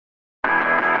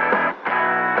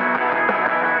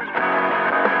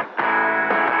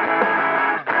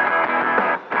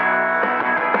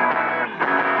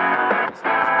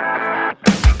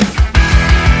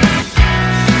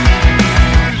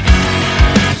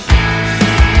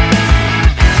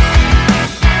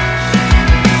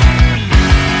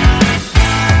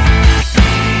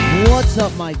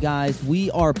my guys? We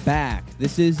are back.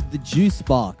 This is the Juice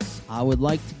Box. I would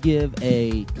like to give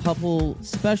a couple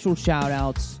special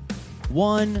shout-outs.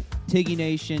 One, Tiggy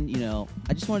Nation,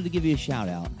 I just wanted to give you a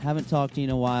shout-out. Haven't talked to you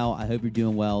in a while. I hope you're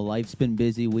doing well. Life's been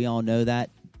busy. We all know that.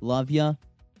 Love ya.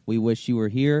 We wish you were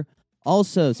here.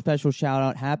 Also, special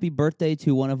shout-out. Happy birthday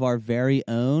to one of our very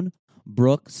own,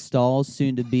 Brooke Stalls,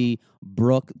 soon to be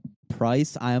Brooke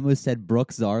Price. I almost said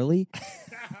Brooke Zarley.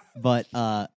 But,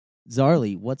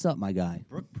 Zarley, what's up, my guy?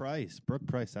 Brooke Price,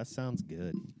 that sounds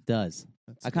good. Does.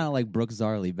 I kind of like Brooke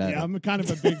Zarley better. Yeah, I'm kind of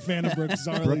a big fan of Brooke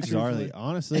Zarley. Brooke Zarley.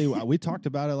 Honestly, we talked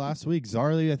about it last week.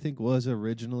 Zarley, I think, was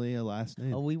originally a last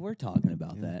name. Oh, we were talking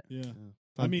about that. Yeah.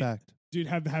 Fun fact. Dude,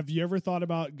 have you ever thought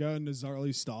about going to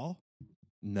Zarley's stall?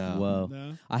 No. Whoa.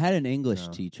 No? I had an English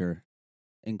teacher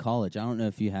in college. I don't know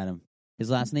if you had him. His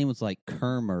last name was like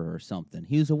Kermer or something.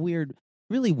 He was a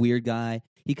really weird guy.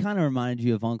 He kind of reminded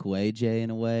you of Uncle AJ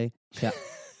in a way.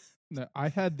 No, I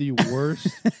had the worst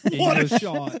What a English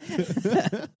shot.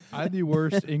 I had the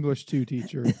worst English 2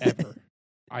 teacher ever.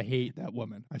 I hate that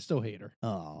woman. I still hate her.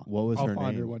 Oh, What was I'll her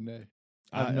find name? her one day.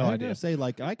 I have no I idea. gotta say,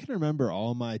 I can remember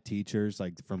all my teachers,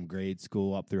 from grade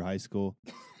school up through high school.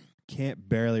 Can't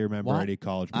barely remember What? any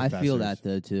college I professors. feel that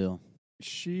though too.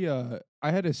 She I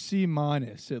had a C- at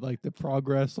the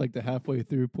progress, the halfway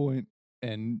through point,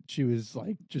 and she was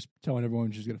just telling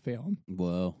everyone she's gonna fail them.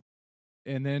 Whoa.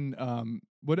 And then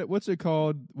what's it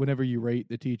called whenever you rate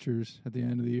the teachers at the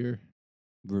end of the year?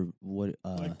 What?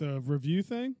 Like the review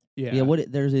thing? Yeah.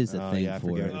 There is a thing I for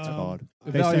forget it. what it's called.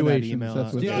 Evaluations, They send that email that's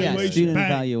out. what Yeah, Evaluation. student Bang,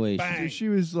 evaluation. bang. She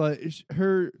was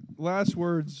her last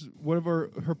words, one of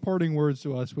her parting words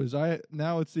to us was,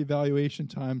 now it's the evaluation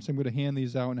time, so I'm going to hand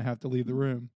these out and I have to leave the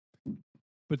room.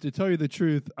 But to tell you the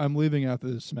truth, I'm leaving after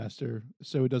this semester,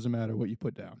 so it doesn't matter what you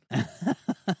put down.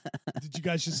 Did you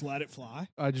guys just let it fly?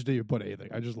 I just didn't put anything.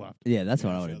 I just left. Yeah, that's what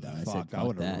Yeah, I I would feel have done. that. I said, Fuck, I fuck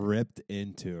would have that. ripped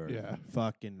into her. Yeah.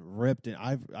 Fucking ripped in.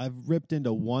 I've ripped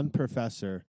into one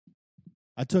professor.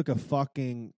 I took a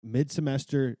fucking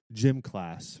mid-semester gym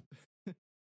class,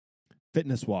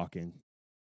 fitness walking,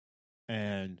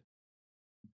 and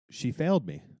she failed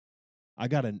me. I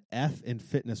got an F in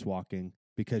fitness walking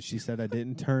because she said I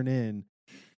didn't turn in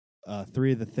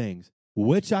 3 of the things,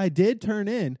 which I did turn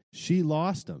in. She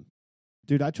lost them.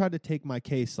 Dude, I tried to take my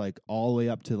case all the way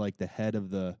up to the head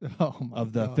of the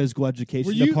God. physical education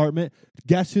Were you- department.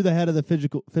 Guess who the head of the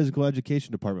physical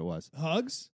education department was?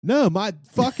 Hugs? No, my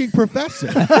fucking professor.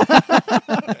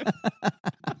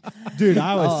 Dude,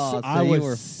 I you were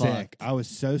was sick. fucked. I was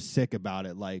so sick about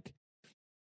it.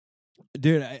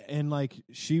 Dude,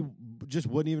 she just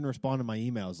wouldn't even respond to my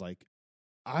emails.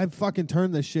 I fucking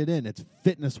turned this shit in. It's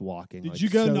fitness walking. Did you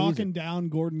go so knocking easy. down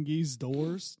Gordon Gee's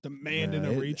doors, demanding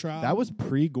a Yeah, retrial? That was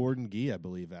pre-Gordon Gee, I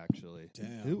believe, actually.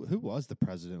 Damn. Who was the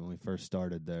president when we first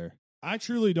started there? I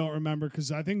truly don't remember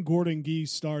because I think Gordon Gee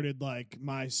started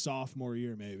my sophomore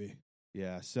year, maybe.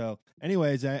 Yeah. So,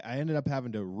 anyways, I ended up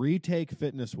having to retake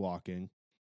fitness walking,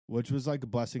 which was a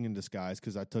blessing in disguise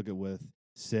because I took it with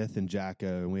Sith and Jacko,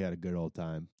 and we had a good old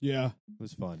time. Yeah. It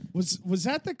was fun. Was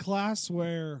that the class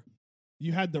where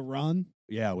you had to run?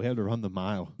 Yeah, we had to run the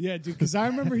mile. Yeah, dude. Because I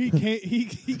remember he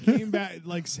came back.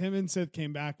 Him and Seth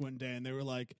came back one day, and they were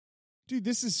like, "Dude,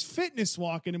 this is fitness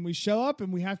walking, and we show up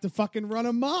and we have to fucking run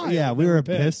a mile." Yeah, we They were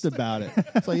pissed about it.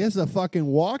 It's this is a fucking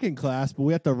walking class, but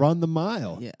we have to run the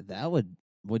mile. Yeah,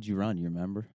 what'd you run? You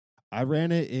remember? I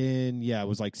ran it in, it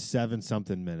was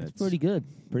 7-something minutes. It's pretty good.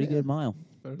 Pretty good mile.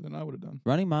 Better than I would have done.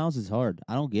 Running miles is hard.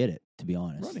 I don't get it, to be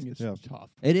honest. Running is Yeah.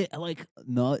 tough. It is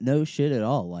no shit at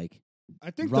all. I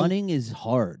think Running is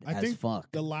hard I as think fuck.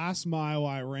 the last mile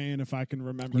I ran, if I can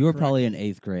remember, You were correctly- probably in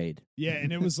 8th grade. yeah,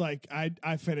 and it was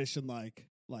I finished in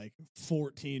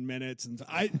 14 minutes, and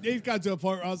it got to a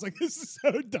point where I was like, "This is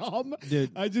so dumb."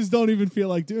 Dude, I just don't even feel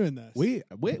like doing this. we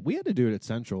had to do it at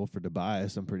Central for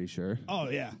Tobias, I'm pretty sure. Oh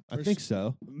yeah, I think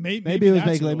so. Maybe Maybe it was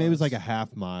that's what maybe it was was. a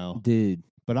half mile. Dude,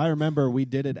 But I remember we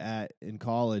did it in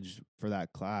college for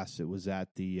that class. It was at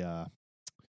the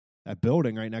that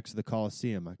building right next to the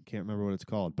Coliseum. I can't remember what it's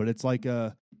called, but it's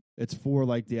it's for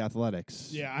the athletics.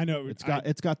 Yeah, I know. It's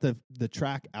got the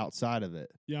track outside of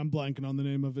it. Yeah, I'm blanking on the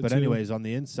name of it. But too. anyways, on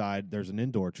the inside there's an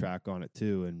indoor track on it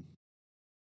too, and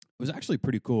it was actually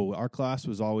pretty cool. Our class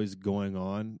was always going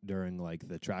on during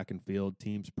the track and field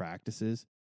teams practices.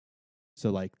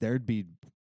 So there'd be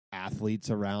athletes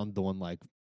around doing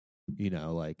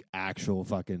actual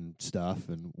fucking stuff,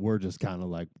 and we're just kind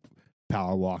of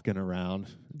power walking around,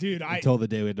 dude, until the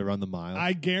day we had to run the mile.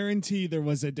 I guarantee there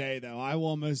was a day though. I will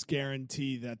almost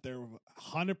guarantee that there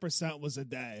 100% was a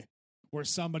day where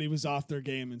somebody was off their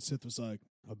game and Sith was like,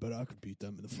 I bet I could beat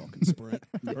them in the fucking sprint.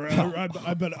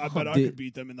 I bet I could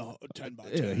beat them in the 10 by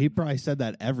 10. He probably said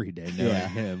that every day. Knowing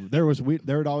him, there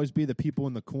would always be the people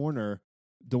in the corner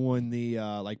doing the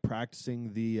like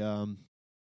practicing the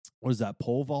what is that,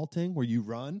 pole vaulting where you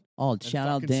run? Oh, shout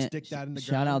out Dan! Stick that in the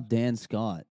shout ground. out Dan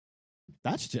Scott.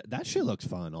 That shit looks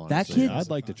fun. Honestly, That kid- I'd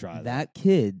like to try that. That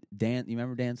kid, Dan. You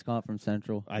remember Dan Scott from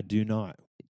Central? I do not.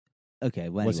 Okay,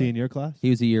 well, Was he anyway, in your class? he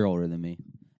was a year older than me.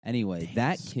 Anyway, Dan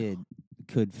that Scott. kid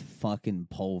could fucking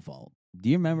pole vault. Do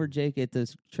you remember Jake at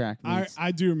those track meets?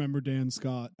 I do remember Dan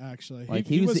Scott, actually. Like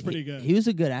he was pretty good. He was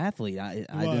a good athlete. I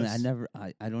was.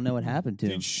 don't know what happened to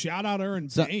him. Dude, shout out Aaron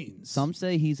So- Baines. Some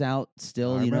say he's out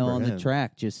still, I remember on him. the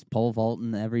track, just pole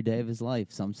vaulting every day of his life.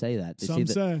 Some say that. They Some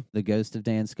see say. the ghost of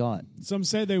Dan Scott. Some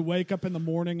say they wake up in the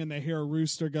morning and they hear a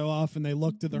rooster go off and they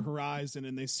look to the horizon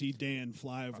and they see Dan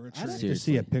fly over a I'd tree. have to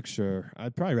Seriously. see a picture.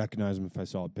 I'd probably recognize him if I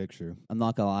saw a picture. I'm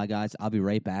not gonna lie, guys. I'll be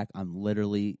right back. I'm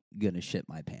literally gonna shit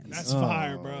my pants. That's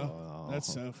fire, bro.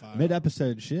 That's so fire.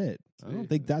 Mid-episode shit. I don't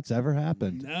think that's ever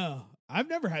happened. No, I've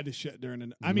never had to shit during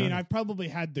an. I mean, No. I've probably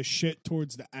had the shit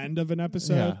towards the end of an Yeah,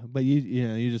 episode. but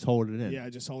you just hold it in. Yeah, I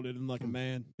just hold it in like a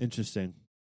man. Interesting.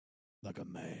 Like a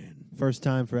man. First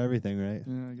time for everything, right?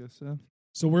 Yeah, I guess so.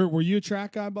 So were you a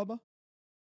track guy, Bubba?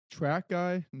 Track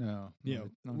guy? No. Yeah.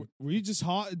 No. Were you just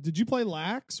hot? Did you play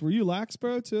lax? Were you lax,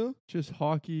 bro, too? Just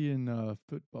hockey and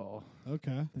football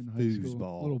Okay. in high school.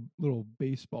 Foosball. Little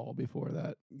baseball before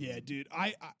that. Yeah, dude.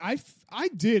 I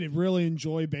did really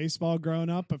enjoy baseball growing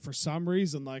up, but for some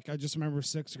reason, like I just remember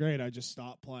 6th grade, I just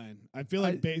stopped playing. I feel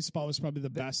like baseball was probably the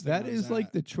best thing. That I was is like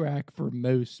at. the track for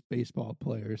most baseball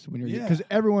players when you're Yeah. because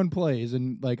everyone plays,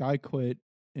 and like I quit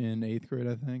in 8th grade,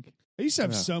 I think. I used to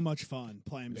have Yeah. so much fun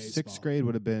playing baseball. 6th grade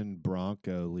would have been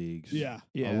Bronco leagues. Yeah.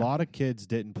 Yeah, A lot of kids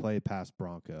didn't play past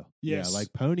Bronco. Yes. Yeah,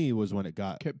 like Pony was when it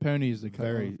got Pony's the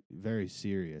very, very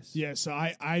serious. Yeah, so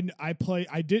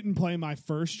I didn't play my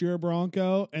first year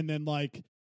Bronco, and then like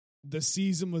the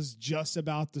season was just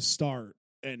about to start,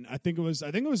 and I think it was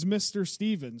Mr.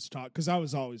 Stevens talk because I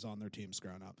was always on their teams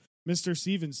growing up. Mr.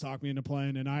 Stevens talked me into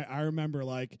playing, and I remember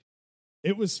like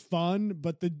it was fun,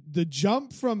 but the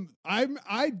jump from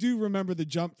I do remember the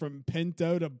jump from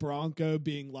Pinto to Bronco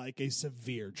being like a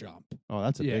severe jump. Oh,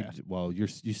 that's a Yeah. big. Well, you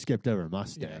skipped over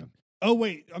Mustang. Yeah. Oh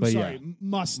wait, I'm But sorry, yeah.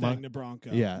 Mustang to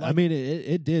Bronco. Yeah, I Like, mean,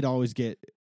 it did always get.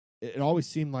 It always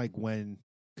seemed like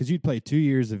because you'd play 2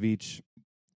 years of each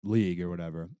league or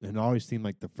whatever, and it always seemed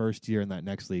like the first year in that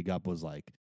next league up was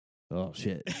like, oh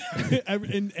shit.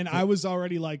 and I was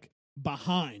already like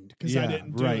behind because I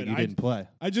didn't do right. it. You didn't play.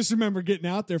 I just remember getting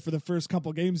out there for the first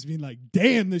couple games, being like,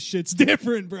 "Damn, this shit's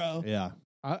different, bro." Yeah,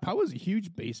 I was a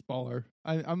huge baseballer.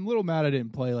 I'm a little mad I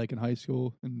didn't play like in high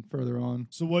school and further on.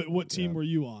 So what team Yeah. were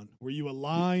you on? Were you a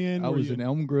Lion? I Were was you, an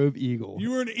Elm Grove Eagle.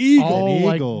 You were an Eagle. Oh, An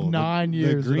like Eagle. 9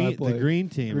 years The that I green, played. the green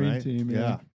team, Green right? team,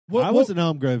 yeah. What- I was an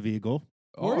Elm Grove Eagle.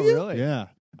 Oh, Were you? really? Yeah.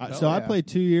 Hell So I yeah. played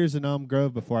 2 years in Elm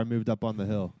Grove before I moved up on the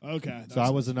hill. Okay. So I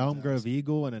was an Elm fantastic. Grove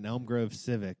Eagle and an Elm Grove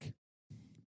Civic.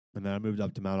 And then I moved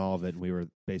up to Mount Olivet, and we were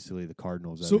basically the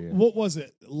Cardinals So every year. what was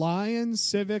it? Lions,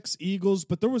 Civics, Eagles,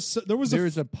 but there was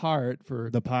There's a pirate for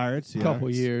The Pirates, a yeah. couple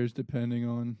years, depending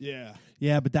on. yeah.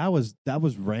 Yeah, but that was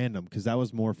random because that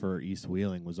was more for East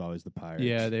Wheeling was always the Pirates.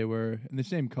 Yeah, they were in the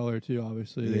same color too.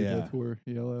 Obviously, they Yeah. both were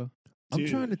yellow. I'm Dude.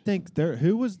 trying to think.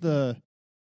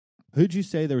 Who'd you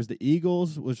say there was the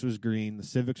Eagles, which was green. The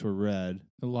Civics were red.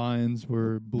 The Lions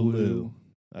were blue.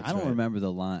 That's I don't right. remember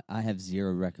the line. I have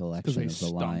zero recollection they of the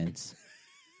stunk. Lions.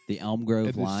 The Elm Grove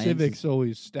And the Lions. Civics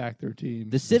always stacked their team.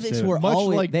 The Civics Civic. were Much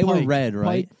always like they were Pike. red,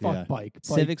 right? Pike, fuck Yeah. Pike.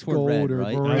 Civics were Gold red, or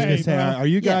right? I was beret. gonna say, bro. are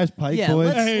you guys Pike yeah,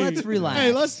 boys? let's relax.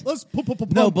 Hey, let's pump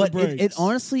No, the but brakes.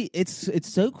 honestly, it's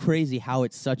so crazy how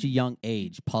at such a young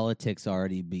age politics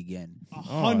already begin.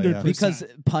 100%. Because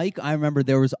Pike, I remember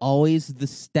there was always the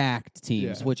stacked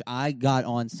teams, Yeah. which I got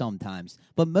on sometimes,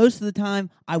 but most of the time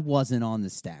I wasn't on the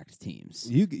stacked teams.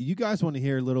 You guys want to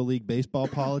hear Little League baseball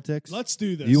politics? let's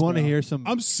do this. You want to bro. hear some?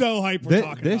 I'm so hyped we're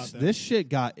talking this about this shit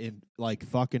got in like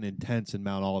fucking intense in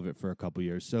Mount Olivet for a couple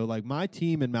years. So like my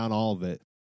team in Mount Olivet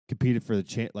competed for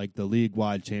the league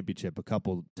wide championship a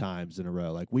couple times in a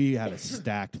row. Like we had a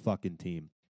stacked fucking team,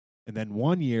 and then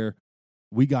one year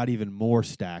we got even more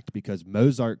stacked because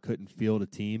Mozart couldn't field a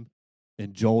team,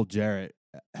 and Joel Jarrett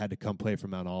had to come play for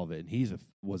Mount Olivet, and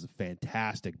was a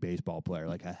fantastic baseball player,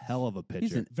 like a hell of a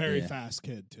pitcher. He's Very yeah. fast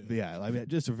kid too. Yeah, I mean,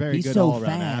 just a very He's good so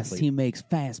all-around fast. athlete. He makes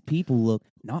fast people look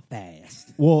not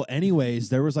fast. Well, anyways,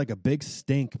 there was like a big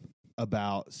stink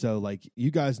about, so like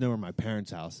you guys know where my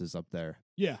parents' house is up there.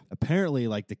 Yeah. Apparently,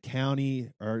 like the county,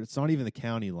 or it's not even the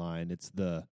county line, it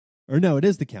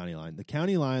is the county line. The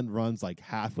county line runs like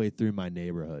halfway through my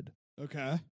neighborhood.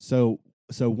 Okay. So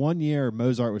So one year,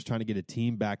 Mozart was trying to get a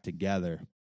team back together,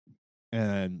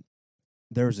 and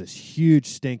there was this huge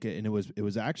stink, and it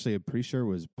was actually, I'm pretty sure it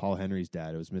was Paul Henry's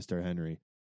dad. It was Mr. Henry.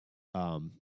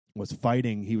 Was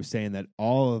fighting. He was saying that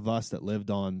all of us that lived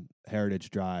on Heritage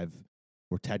Drive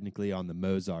were technically on the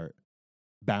Mozart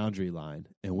boundary line,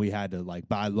 and we had to, like,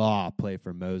 by law, play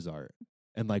for Mozart.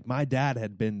 And, like, my dad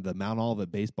had been the Mount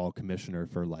Olivet baseball commissioner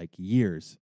for, like,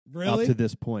 years. Really? Up to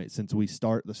this point, since we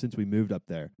moved up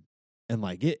there. And,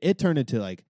 like, it turned into,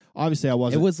 like, obviously I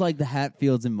wasn't. It was like the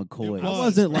Hatfields and McCoys.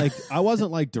 I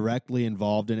wasn't like directly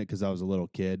involved in it because I was a little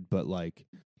kid, but, like,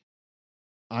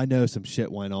 I know some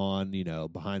shit went on,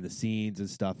 behind the scenes and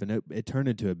stuff, and it turned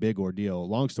into a big ordeal.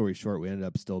 Long story short, we ended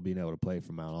up still being able to play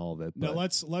for Mount Olivet. Now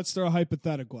let's throw a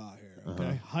hypothetical out here. Okay,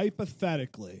 Uh-huh.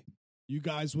 Hypothetically, you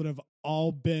guys would have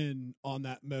all been on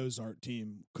that Mozart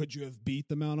team. Could you have beat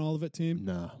the Mount Olivet team?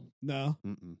 No. No.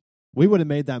 We would have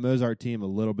made that Mozart team a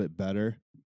little bit better,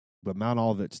 but Mount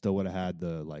Olivet still would have had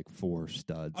the, like, 4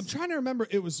 studs. I'm trying to remember.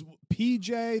 It was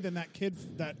PJ, then that kid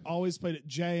that always played at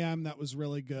JM that was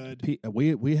really good.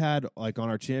 We had, like, on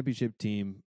our championship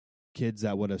team, kids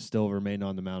that would have still remained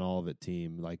on the Mount Olivet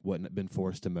team, like, wouldn't have been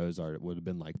forced to Mozart. It would have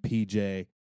been, like, PJ,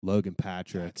 Logan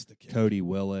Patrick, That's the kid. Cody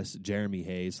Willis, Jeremy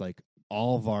Hayes, like,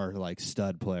 all of our, like,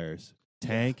 stud players.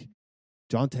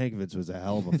 John Tankovitz was a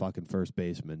hell of a fucking first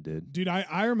baseman, dude. Dude,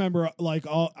 I remember, like,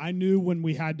 I knew when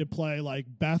we had to play, like,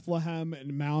 Bethlehem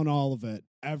and Mount Olivet,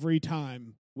 every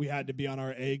time we had to be on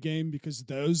our A game because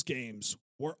those games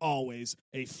were always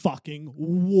a fucking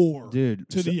war, Dude,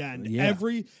 to the end. yeah.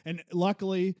 And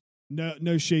luckily,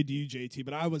 no shade to you, JT,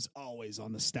 but I was always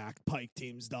on the stacked Pike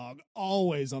teams, dog.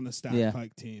 Always on the stacked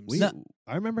Pike teams.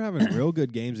 I remember having real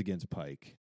good games against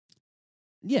Pike.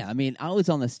 Yeah, I mean, I was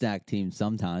on the stack team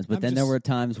sometimes, but then there were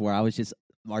times where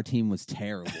our team was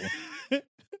terrible.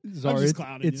 Sorry,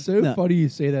 it's so funny you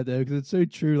say that, though, because it's so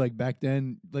true. Like, back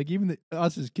then, like, even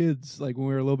us as kids, like, when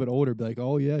we were a little bit older, be like,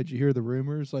 oh, yeah, did you hear the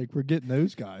rumors? Like, we're getting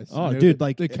those guys. Oh, dude,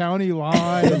 like the county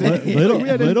line.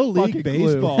 Little league fucking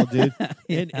baseball, dude.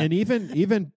 Yeah. And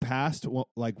even past,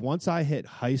 like, once I hit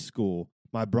high school,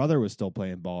 my brother was still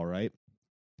playing ball, right?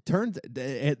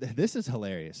 This is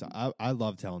hilarious. I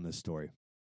love telling this story.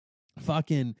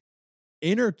 Fucking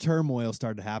inner turmoil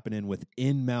started happening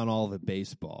within Mount Olivet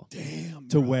baseball. Damn,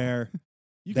 to bro. where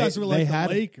You guys were like the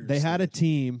Lakers. They had a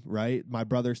team, right? My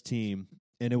brother's team,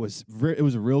 and it was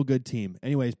a real good team.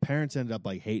 Anyways, parents ended up,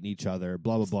 like, hating each other.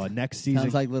 Blah blah blah. Next season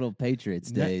Sounds like little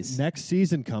Patriots days. Next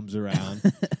season comes around,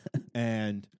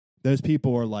 and those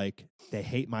people were like, they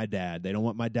hate my dad. They don't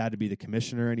want my dad to be the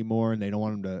commissioner anymore, and they don't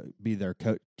want him to be their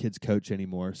kid's coach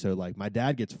anymore. So, like, my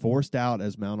dad gets forced out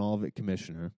as Mount Olivet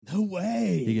commissioner. No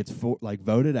way. He gets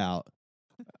voted out,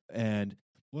 and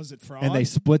was it fraud? and they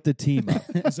split the team up.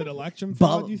 Was it election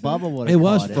fraud? You think? Bubba would It have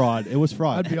was caught fraud. It was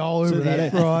fraud. I'd be all over that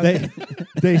they, fraud.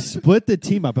 They split the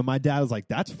team up, and my dad was like,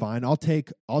 "That's fine. I'll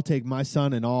take my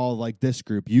son and all, like, this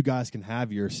group. You guys can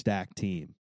have your stacked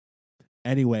team."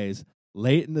 Anyways,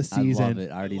 late in the season, I love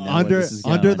it. I already know where this is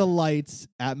under going. the lights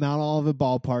at Mount Olivet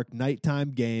Ballpark,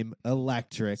 nighttime game,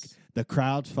 electric. The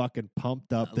crowd's fucking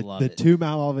pumped up. I love The it. two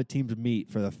Mount Olivet teams meet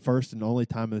for the first and only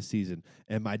time of the season,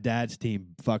 and my dad's team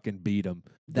fucking beat them.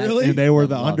 Really? And they were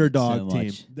the I love it underdog so team.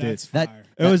 much. That's That- fire.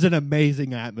 It was an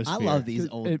amazing atmosphere. I love these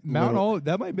old Mount little- Olivet,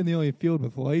 that might have been the only field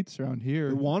with lights around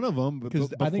here. One of them,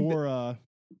 because I think before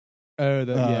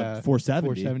 470.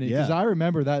 470. Because Yeah. I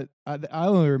remember that. I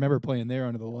only remember playing there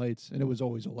under the lights, and it was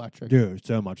always electric. Dude,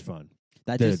 so much fun.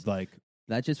 That Dude, just like,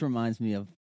 that just reminds me of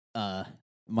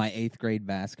my 8th grade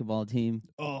basketball team.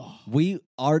 Oh,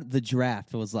 The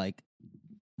draft was, like,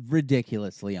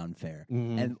 ridiculously unfair.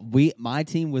 And my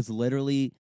team was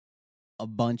literally a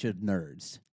bunch of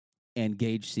nerds and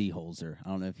Gage Seeholzer. I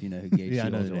don't know if you know who Gage Yeah, I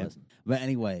know the Seeholzer name. was. But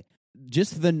anyway,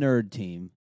 just the nerd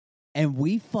team. And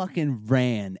we fucking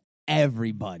ran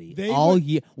everybody all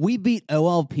year. We beat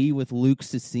OLP with Luke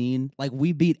Sassine. Like,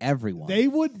 we beat everyone. they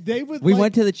would. We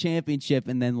went to the championship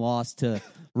and then lost to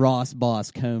Ross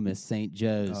Boss Comas, St.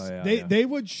 Joe's. Oh, yeah, They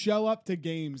would show up to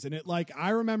games, and I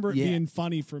remember it Yeah. being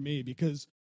funny for me because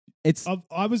It's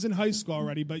I was in high school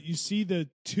already, but you see the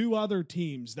two other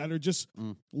teams that are just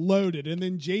Mm. loaded, and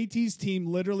then JT's team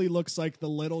literally looks like the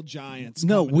Little Giants.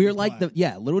 no, coming we're into like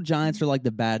play. Little Giants are like the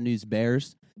Bad News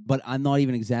Bears, but I'm not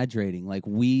even exaggerating. Like,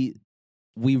 we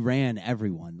ran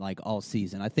everyone, like, all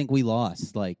season. I think we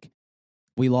lost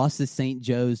to St.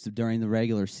 Joe's during the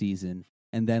regular season,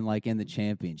 and then, like, in the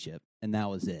championship, and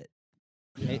that was it.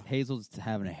 Yeah. Hazel's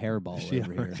having a hairball Yeah,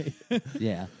 over here. right.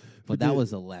 Yeah, but that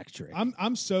was electric.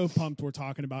 I'm so pumped we're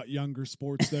talking about younger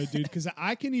sports though, dude, because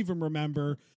I can even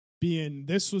remember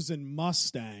this was in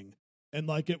Mustang. And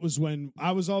like it was when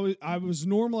I was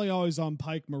normally always on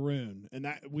Pike Maroon, and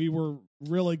that we were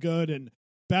really good, and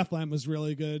Bethlehem was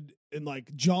really good, and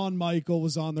like John Michael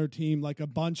was on their team, like a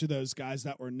bunch of those guys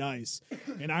that were nice.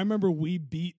 And I remember we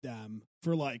beat them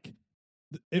for like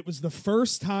it was the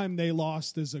first time they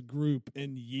lost as a group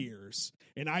in years.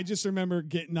 And I just remember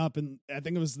getting up, and I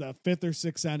think it was the 5th or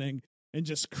 6th inning, and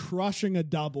just crushing a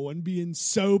double and being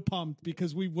so pumped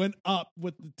because we went up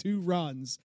with the 2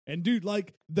 runs. And dude,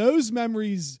 like those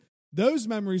memories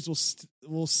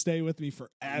will stay with me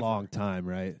forever. Long time,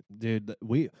 right, dude?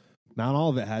 Mount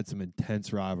Olivet had some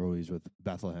intense rivalries with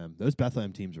Bethlehem. Those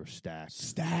Bethlehem teams were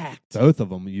stacked. Both of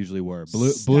them usually were.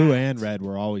 Blue and red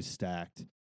were always stacked.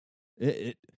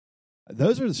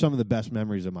 Those are some of the best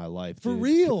memories of my life. For dude.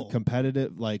 real.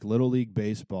 Competitive, like Little League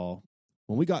baseball.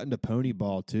 When we got into pony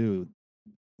ball too,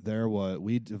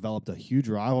 we developed a huge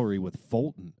rivalry with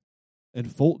Fulton. And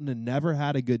Fulton had never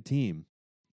had a good team.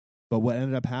 But what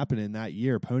ended up happening that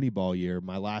year, pony ball year,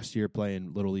 my last year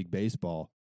playing Little League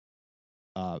baseball,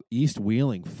 East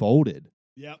Wheeling folded.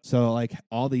 Yep. So like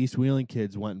all the East Wheeling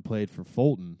kids went and played for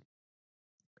Fulton.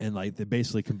 And like they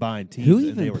basically combined teams. Who and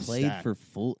even they were played stacked. for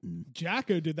Fulton?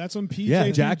 Jacko did. That's when PJ. Yeah,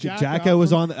 did Jacko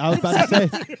was on. I was about to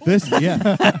say this.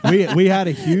 Yeah, we had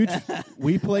a huge.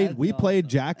 We played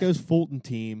Jacko's Fulton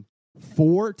team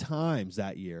 4 times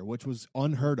that year, which was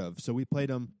unheard of. So we played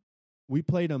them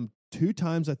 2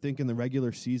 times, I think, in the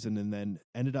regular season, and then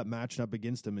ended up matching up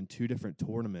against them in 2 different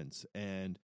tournaments.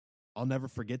 And I'll never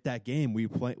forget that game. We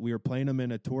were playing them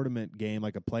in a tournament game,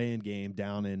 like a play-in game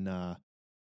down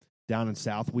in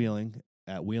South Wheeling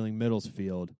at Wheeling Middles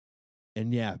Field.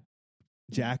 And yeah,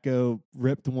 Jacko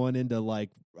ripped one into like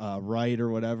right or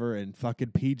whatever, and fucking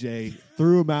PJ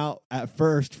threw him out at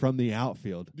first from the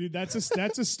outfield. Dude, that's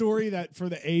a story that for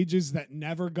the ages that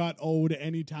never got old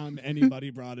anytime anybody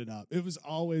brought it up. It was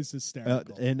always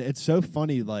hysterical. And it's so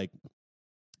funny, like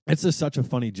it's just such a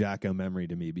funny Jacko memory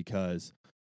to me because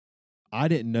I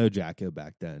didn't know Jacko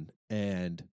back then.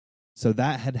 And so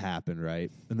that had happened,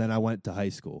 right? And then I went to high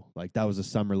school. Like that was a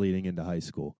summer leading into high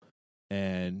school.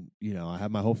 And, you know, I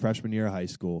had my whole freshman year of high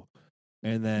school.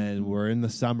 And then we're in the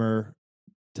summer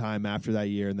time after that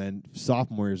year. And then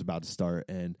sophomore year is about to start.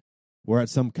 And we're at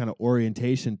some kind of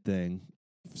orientation thing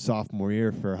sophomore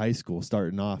year for high school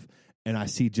starting off. And I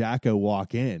see Jacko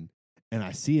walk in. And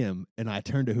I see him. And I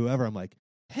turn to whoever. I'm like,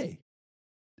 hey,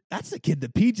 that's the kid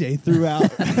that PJ threw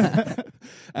out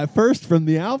at first from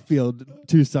the outfield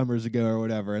 2 summers ago or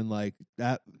whatever. And like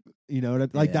that, you know,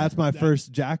 like that's my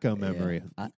first Jacko memory.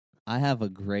 Yeah. I have a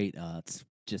great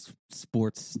just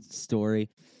sports story.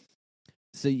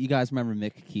 So you guys remember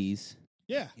Mick Keys?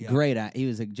 Yeah. Great. He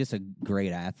was just a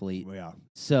great athlete. Yeah.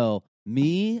 So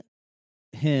me,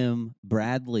 him,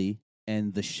 Bradley,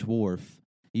 and the Schwarf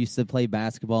used to play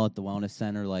basketball at the Wellness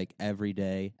Center like every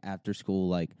day after school.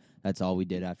 Like that's all we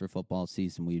did after football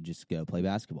season. We would just go play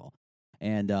basketball.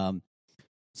 And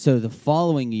so the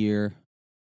following year,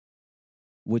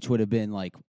 which would have been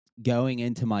like going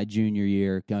into my junior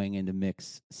year, going into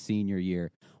Mick's senior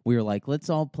year, we were like, let's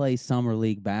all play summer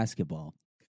league basketball.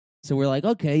 So we're like,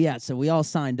 okay, yeah. So we all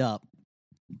signed up.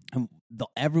 And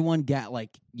everyone got like,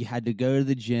 you had to go to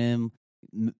the gym.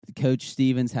 Coach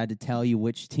Stevens had to tell you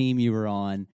which team you were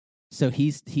on. So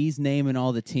he's naming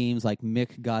all the teams. Like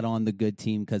Mick got on the good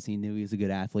team because he knew he was a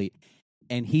good athlete.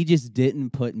 And he just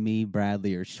didn't put me,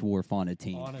 Bradley, or Schwarf on a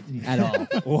team at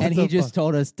all. And he just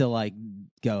told us to like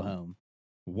go home.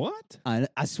 What?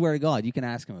 I swear to God, you can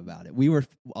ask him about it.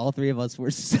 All 3 of us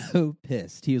were so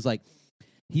pissed. He was like,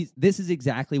 this is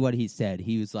exactly what he said.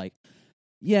 He was like,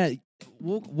 yeah,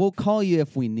 we'll call you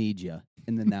if we need you.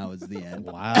 And then that was the end.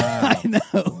 Wow. I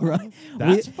know, right?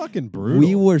 That's fucking brutal.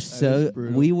 We were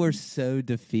so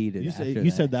defeated.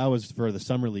 You said that was for the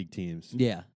summer league teams.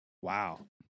 Yeah. Wow.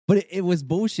 But it was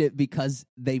bullshit because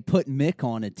they put Mick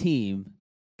on a team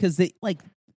because they like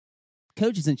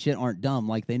coaches and shit aren't dumb.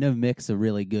 Like they know Mick's a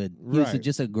really good, he was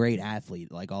just a great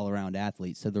athlete, like all around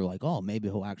athlete. So they're like, oh, maybe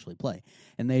he'll actually play.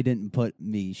 And they didn't put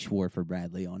me, Schwarf, or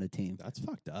Bradley on a team. That's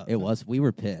fucked up. We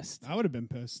were pissed. I would have been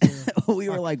pissed too. We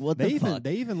were like, what the fuck?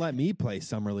 They even let me play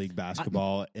summer league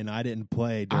basketball, and I didn't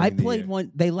play. I played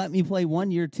one. They let me play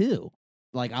 1 year too.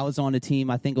 Like I was on a team.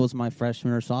 I think it was my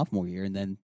freshman or sophomore year, and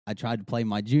then I tried to play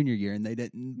my junior year, and they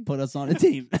didn't put us on a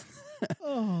team.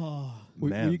 Oh,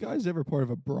 were you guys ever part of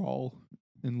a brawl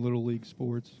in Little League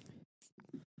sports?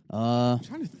 I'm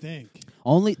trying to think.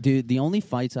 The only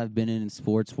fights I've been in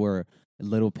sports were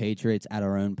Little Patriots at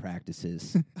our own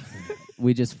practices.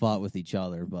 We just fought with each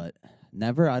other, but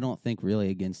never, I don't think, really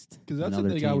against because that's another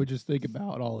the thing team. I would just think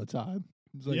about all the time.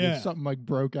 It's like Yeah. if something like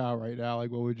broke out right now,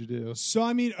 like what would you do? So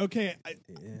I mean, okay,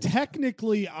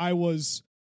 technically I was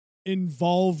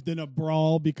involved in a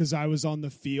brawl because I was on the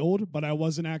field, but I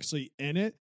wasn't actually in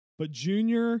it. But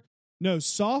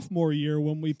sophomore year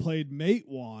when we played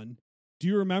Matewan, do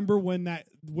you remember when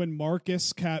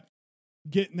Marcus kept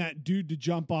getting that dude to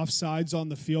jump off sides on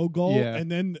the field goal? Yeah.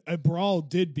 And then a brawl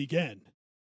did begin.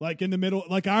 Like in the middle,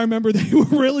 like I remember they were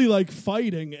really like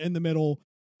fighting in the middle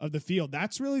of the field.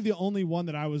 That's really the only one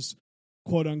that I was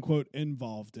quote unquote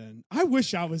involved in. I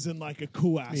wish I was in like a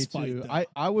cool ass Me fight. too. Though.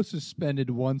 I was suspended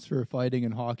once for fighting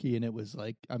in hockey, and it was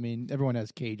like, I mean, everyone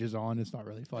has cages on. It's not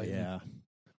really fighting. Yeah.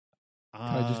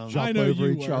 Kind of just I jump know over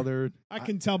you each were. other. I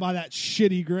can tell by that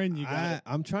shitty grin you got.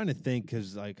 I'm trying to think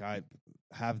because like I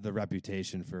have the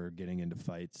reputation for getting into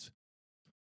fights,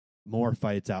 more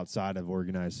fights outside of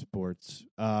organized sports.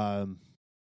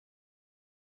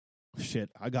 Shit,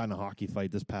 I got in a hockey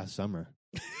fight this past summer.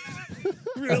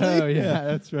 Really? Oh yeah,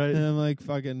 that's right. And I'm like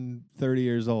fucking 30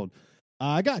 years old.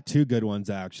 I got two good ones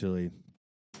actually.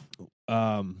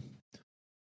 There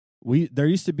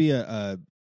used to be a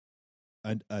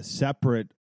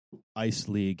separate ice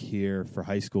league here for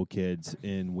high school kids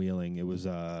in Wheeling. It was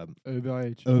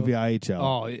OVIHL. OVIHL.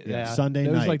 Oh yeah, Sunday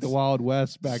it nights. was like the Wild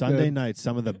West back Sunday then. nights,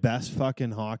 some of the best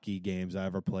fucking hockey games I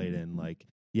ever played in. Like,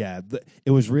 yeah,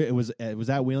 it was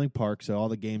at Wheeling Park, so all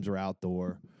the games were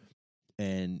outdoor.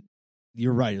 And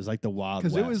you're right, it was like the Wild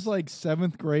West. Because it was like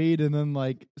 7th grade, and then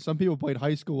like some people played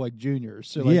high school like juniors,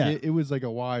 so like Yeah. it was like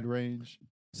a wide range.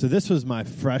 So this was my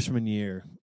freshman year,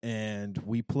 and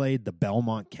we played the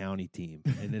Belmont County team,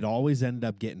 and it always ended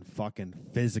up getting fucking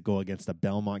physical against the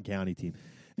Belmont County team.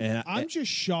 And I'm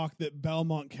just shocked that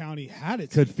Belmont County had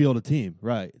it. could field a team,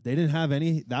 right? They didn't have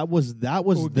any. That was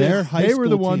Well, their high school. They were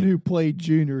the one team. who played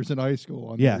juniors in high school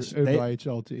on Yes, their they-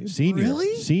 OVIHL team.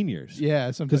 seniors.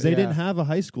 Yeah, Because they didn't have a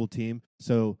high school team,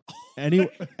 so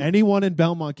anyone in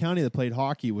Belmont County that played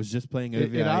hockey was just playing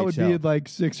OVIHL. And I would be in like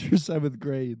 6th or 7th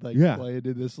grade, like Yeah. playing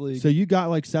in this league. So you got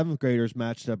like 7th graders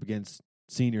matched up against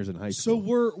seniors in high So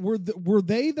school. were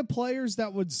they the players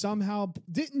that would somehow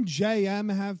didn't JM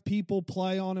have people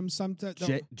play on him sometime?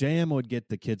 JM would get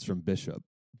the kids from Bishop.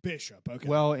 Bishop, okay.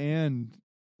 well, and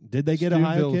Did they get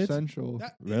Ohio Steubenville kids? Central.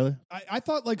 That- Really? I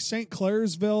thought like St.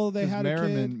 Clairsville they 'Cause had a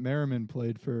kid. Merriman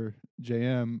played for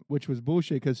JM, which was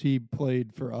bullshit because he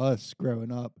played for us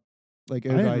growing up. Like I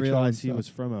didn't OVIHL realize and he stuff. was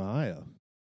from Ohio.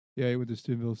 Yeah, he went to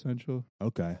Steubenville Central.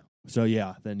 Okay. So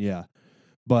yeah,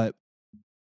 but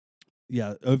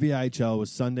yeah, OVIHL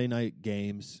was Sunday night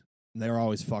games, and they were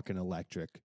always fucking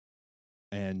electric.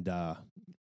 And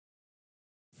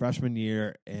freshman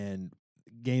year, and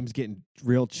games getting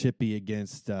real chippy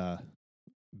against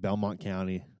Belmont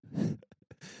County.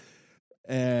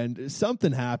 And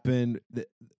something happened.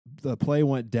 The play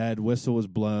went dead, whistle was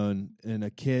blown, and a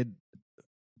kid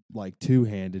like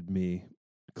two-handed me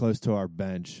close to our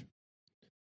bench.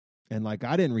 And like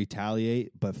I didn't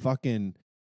retaliate, but fucking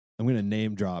I'm gonna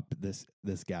name drop this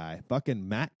guy. Fucking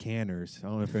Matt Canners. I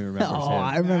don't know if you remember Oh, him.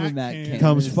 I remember Matt Matt Canners. Canners.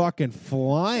 Comes fucking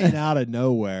flying out of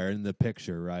nowhere in the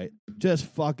picture, right? Just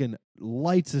fucking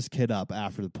lights this kid up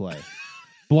after the play.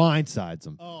 Blindsides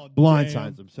him. Oh,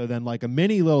 Blindsides him. So then like a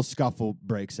mini little scuffle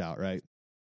breaks out, right?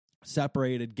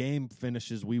 Separated, game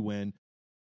finishes, we win.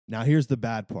 Now here's the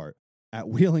bad part. At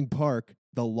Wheeling Park,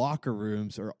 the locker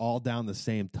rooms are all down the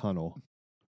same tunnel.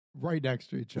 Right next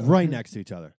to each other. Right next to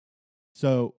each other.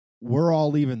 So we're all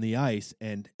leaving the ice,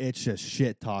 and it's just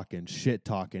shit talking,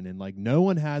 and like no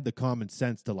one had the common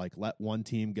sense to like let one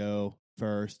team go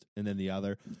first and then the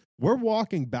other. We're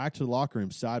walking back to the locker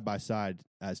room side by side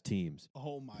as teams.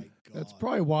 Oh my god. That's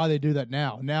probably why they do that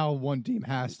now. Now one team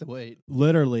has to wait.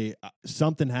 Literally,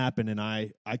 something happened, and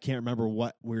I can't remember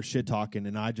what we were shit talking,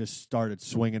 and I just started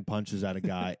swinging punches at a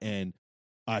guy, and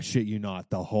I shit you not,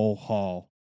 the whole hall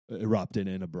erupted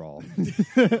in a brawl.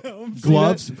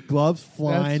 Gloves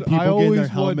flying, that's- I people getting their always wanted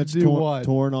helmets to do what?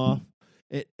 torn off.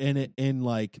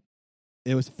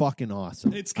 It was fucking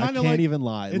awesome. It's I kinda can't like- even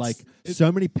lie. it's- Like it-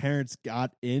 so many parents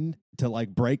got in to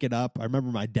like break it up. I remember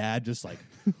my dad just like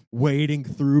wading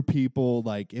through people.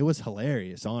 Like it was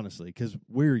hilarious, honestly, because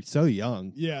we were so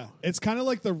young. Yeah, it's kind of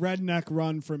like the redneck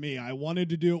run for me. I wanted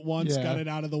to do it once, Yeah. got it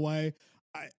out of the way.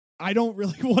 I don't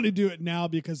really want to do it now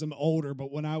because I'm older,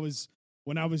 but when I was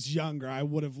younger, I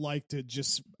would have liked to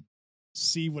just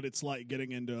see what it's like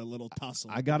getting into a little tussle.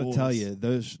 I got to with tell boys. you,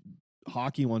 those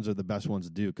hockey ones are the best ones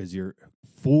to do because you're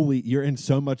in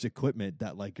so much equipment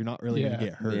that like you're not really Yeah. gonna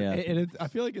get hurt. Yeah. And I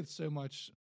feel like it's so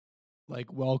much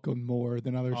like welcomed more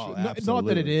than other Oh, sports. Not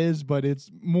that it absolutely. is, but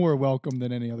it's more welcome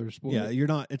than any other sport. Yeah, you're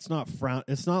not. It's not frown.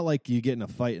 It's not like you get in a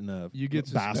fight in a You get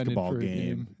suspended basketball for a game,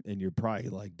 game. and you're probably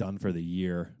like done for the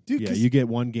year. Dude, yeah, 'cause- you get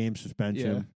 1 game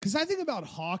suspension. Yeah. Because I think about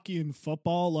hockey and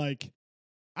football, like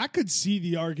I could see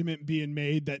the argument being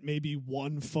made that maybe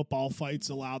one football fight's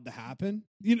allowed to happen.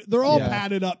 You know, they're all Yeah.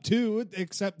 padded up too,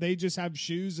 except they just have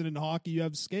shoes, and in hockey you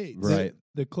have skates. Right.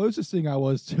 The closest thing I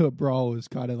was to a brawl was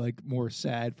kind of like more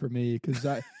sad for me because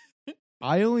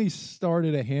I only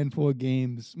started a handful of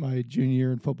games my junior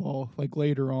year in football, like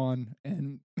later on,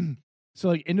 and so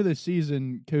like into the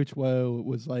season, Coach Woe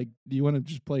was like, "Do you want to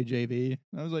just play JV?"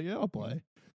 And I was like, "Yeah, I'll play."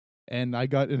 And I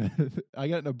got in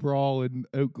a brawl in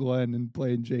Oak Glen and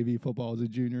playing JV football as a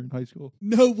junior in high school.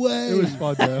 No way. It was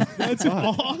fun though. That's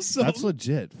Fuck. awesome. That's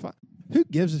legit. Who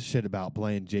gives a shit about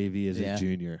playing JV as Yeah. a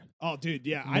junior? Oh, dude,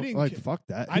 yeah. I didn't like ca- fuck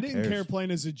that. I Who didn't cares? care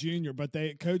playing as a junior, but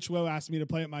Coach Will asked me to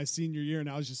play it my senior year, and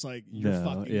I was just like, "You're No,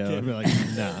 fucking yeah, I'd kidding be me." like,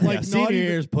 nah. Like, yeah, not senior even-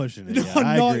 year's pushing it. No, Yeah,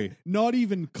 I not, agree. not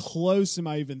even close am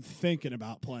I even thinking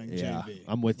about playing Yeah, JV.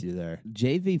 I'm with you there.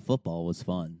 JV football was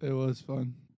fun. It was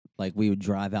fun. Like we would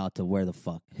drive out to who the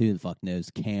fuck knows,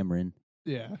 Cameron.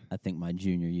 Yeah. I think my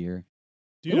junior year.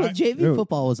 Dude, Well, I- JV Dude,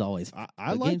 football was always.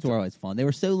 I the liked games were always fun. They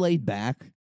were so laid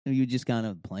back. You just kind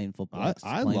of playing football.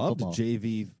 I playing loved football.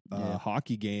 JV Yeah.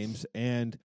 hockey games,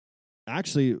 and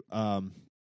actually,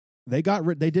 they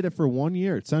did it for 1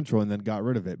 year at Central, and then got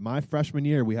rid of it. My freshman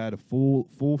year, we had a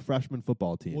full freshman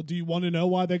football team. Well, do you want to know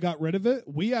why they got rid of it?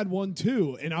 We had one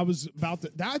too, and I was about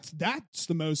to. That's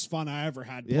the most fun I ever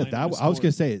had. Yeah, playing that in a I was sport.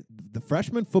 gonna say the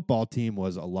freshman football team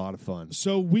was a lot of fun.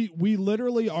 So we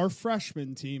literally our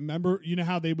freshman team. Remember, you know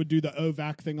how they would do the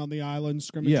OVAC thing on the island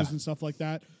scrimmages Yeah. and stuff like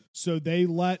that. So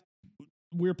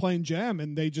we were playing jam,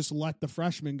 and they just let the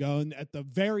freshmen go, and at the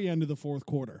very end of the fourth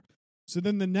quarter. So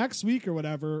then the next week or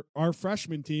whatever, our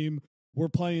freshman team were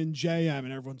playing JM,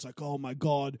 and everyone's like, "Oh my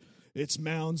god, it's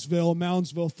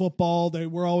Moundsville football. They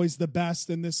were always the best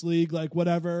in this league, like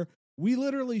whatever." We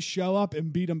literally show up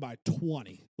and beat them by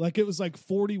 20. Like it was like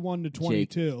 41 to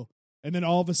 22. And then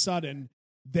all of a sudden,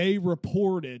 they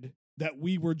reported that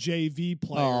we were JV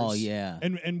players. Oh yeah.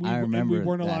 And we I we remember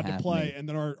weren't that allowed to play, happening. and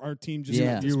then our team just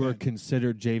Yeah. got You were disbanded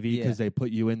considered JV because Yeah. they put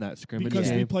you in that scrimmage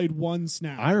because we game. played one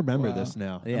snap. I remember Wow. this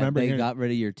now. I Yeah, remember they hearing- got rid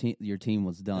of your team. Your team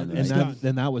was done. and right? It's done.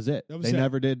 then that was it. That was They it.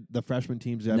 never did the freshman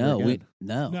teams ever no, again.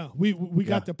 No, we Yeah.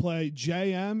 got to play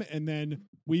JM, and then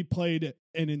we played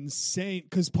an insane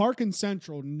because Park and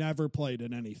Central never played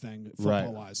in anything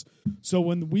football wise. So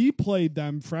when we played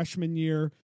them freshman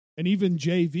year and even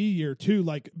JV year too,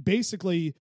 like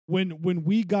basically when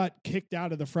we got kicked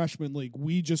out of the freshman league,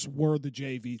 we just were the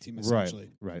JV team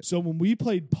essentially. Right. So when we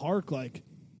played Park, like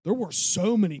there were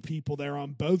so many people there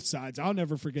on both sides. I'll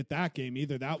never forget that game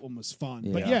either. That one was fun.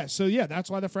 But Yeah. that's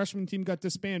why the freshman team got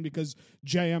disbanded because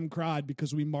JM cried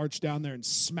because we marched down there and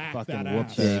smacked Fucking that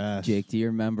whooped ass. their Jake, ass. Jake, do you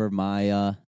remember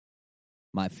my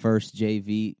first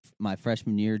JV, my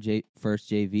freshman year first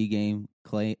JV game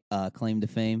claim to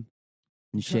fame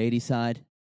in Shady Side?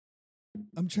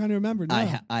 I'm trying to remember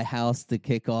now. I housed the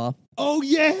kickoff, Oh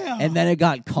yeah, and then it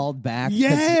got called back. 'cause-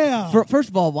 yeah. First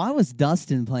of all, why was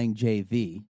Dustin playing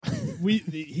JV?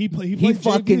 He played He JV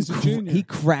fucking as a junior. he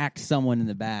cracked someone in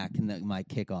the back, and my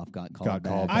kickoff got called Got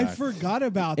back. called I back. forgot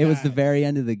about It that. was the very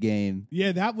end of the game.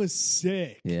 Yeah, that was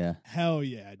sick. Yeah. Hell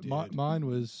yeah, dude. Mine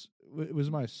was it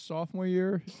was my sophomore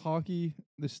year hockey,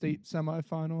 the state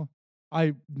semifinal.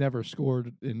 I never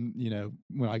scored in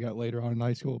when I got later on in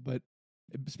high school, but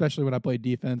especially when I played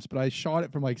defense. But I shot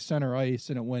it from like center ice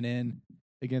and it went in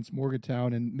against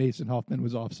Morgantown, and Mason Huffman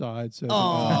was offside. So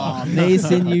Oh,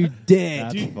 Mason, you dick.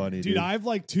 That's funny, dude. I have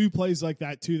like two plays like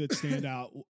that too that stand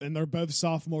out, and they're both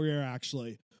sophomore year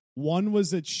actually. One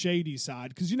was at Shady Side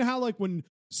because you know how like when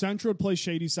Central would play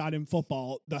Shady Side in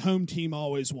football, the home team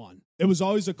always won. It was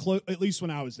always a close. At least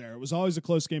when I was there, it was always a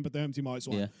close game, but the home team always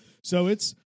won. Yeah. So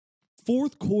it's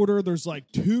fourth quarter. There's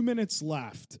like 2 minutes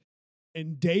left,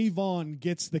 and Davon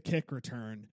gets the kick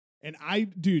return. And I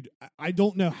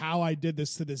don't know how I did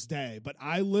this to this day, but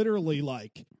I literally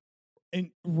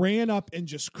and ran up and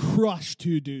just crushed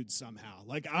two dudes somehow.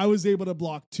 Like I was able to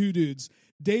block two dudes.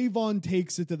 Davon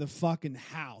takes it to the fucking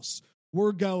house.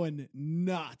 We're going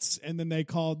nuts. And then they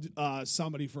called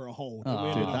somebody for a hold. and we Oh.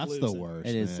 ended Dude, up that's the losing. worst.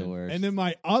 It is the man. worst. And then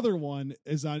my other one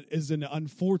is an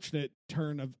unfortunate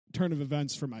turn of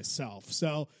events for myself.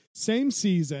 So same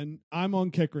season, I'm on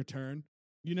kick return.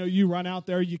 You run out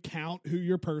there, you count who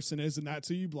your person is, and that's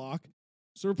who you block.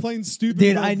 So we're playing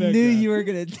Steubenville. Dude, I Big knew Red. you were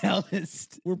gonna tell this.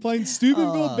 We're playing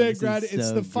Steubenville Oh, Big this Red. is It's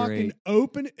so the fucking great.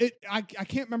 open. I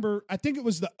can't remember. I think it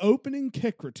was the opening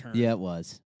kick return. Yeah, it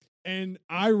was. And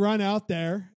I run out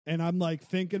there, and I'm like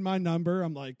thinking my number.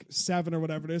 I'm like 7 or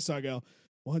whatever it is. So I go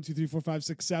 1, 2, 3, 4, 5,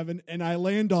 6, 7, and I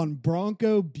land on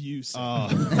Bronco Busick.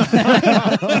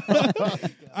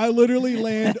 I literally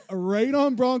land right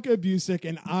on Bronco Busick,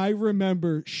 and I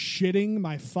remember shitting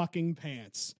my fucking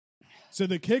pants. So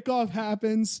the kickoff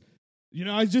happens. You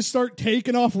know, I just start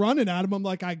taking off running at him. I'm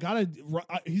like,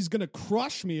 he's going to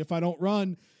crush me if I don't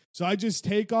run. So I just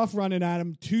take off running at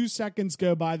him. 2 seconds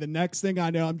go by. The next thing I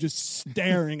know, I'm just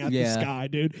staring at this guy,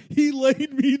 dude. He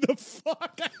laid me the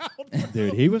fuck out, bro.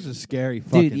 Dude, he was a scary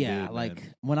fucking dude. Yeah, like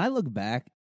man. when I look back,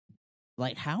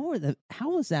 like how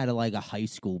was that like a high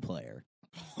school player?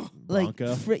 Like,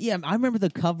 Bronco? I remember the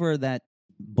cover of that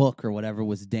book or whatever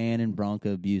was Dan and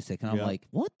Bronco Busick, and I'm like,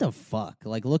 what the fuck?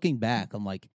 Like looking back, I'm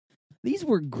like, these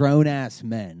were grown ass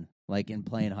men, like in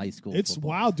playing high school. It's football.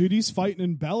 wild, dude. He's fighting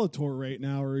in Bellator right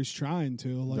now, or he's trying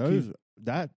to. Like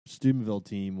that Steubenville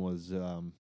team was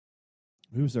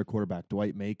who was their quarterback?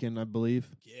 Dwight Macon, I believe.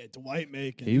 Yeah, Dwight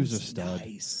Macon. He was a stud.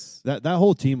 Nice. That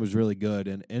whole team was really good,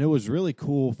 and it was really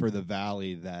cool for the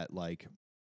Valley that like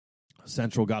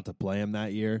Central got to play him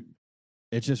that year.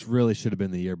 It just really should have been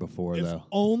the year before, If though.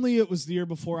 only it was the year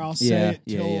before. I'll say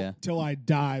it till I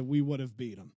die. We would have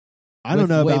beat him. I don't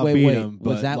know about beat him, but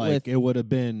was that like it would have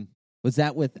been. Was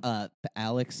that with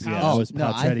Alex? Yeah, it was no,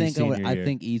 I Palchetti's think senior I year.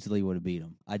 think easily would have beat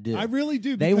him. I do. I really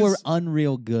do. They were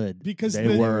unreal good. Because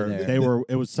They were.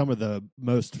 It was some of the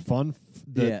most fun.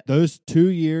 Those 2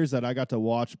 years that I got to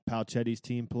watch Palchetti's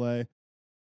team play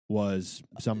was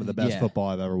some of the best football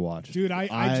I've ever watched. Dude,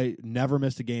 I never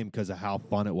missed a game because of how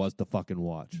fun it was to fucking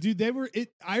watch. Dude, they were.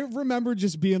 I remember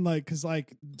just being like, because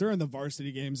like during the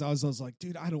varsity games, I was like,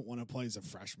 dude, I don't want to play as a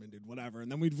freshman, dude, whatever. And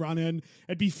then we'd run in,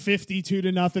 it'd be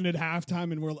 52-0 at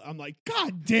halftime, and I'm like,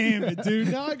 God damn it, dude,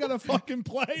 now I gotta fucking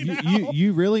play now.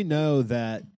 You really know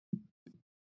that.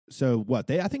 So what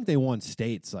I think they won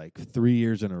states like 3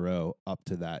 years in a row up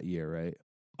to that year, right?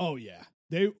 Oh yeah,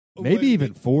 maybe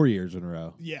even 4 years in a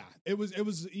row. Yeah, it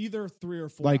was either 3 or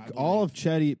 4. Like all of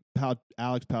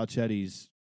Alex Palchetti's.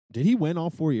 Did he win all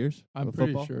 4 years? I'm of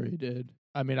pretty football? sure he did.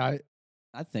 I mean, I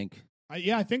think.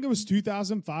 I think it was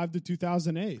 2005 to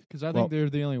 2008. Because I think they're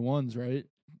the only ones, right?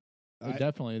 They're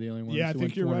definitely the only ones. Yeah, I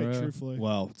think you're right. Truthfully,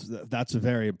 well, that's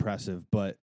very impressive.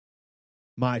 But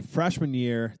my freshman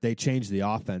year, they changed the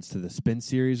offense to the spin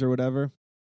series or whatever.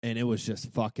 And it was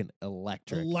just fucking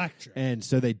electric. And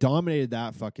so they dominated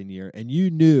that fucking year. And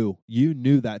you knew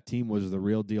that team was the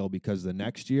real deal because the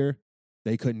next year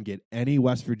they couldn't get any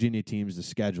West Virginia teams to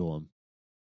schedule them.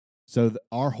 So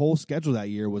our whole schedule that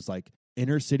year was like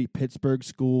inner city Pittsburgh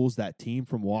schools, that team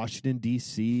from Washington,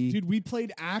 D.C. Dude, we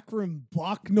played Akron,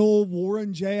 Bucknell,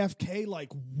 Warren, JFK. Like,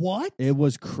 what? It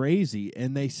was crazy.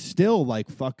 And they still like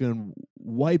fucking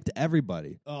wiped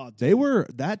everybody. Oh,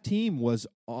 that team was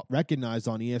recognized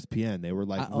on ESPN. They were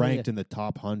like ranked in the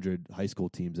top 100 high school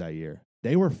teams that year.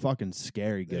 They were fucking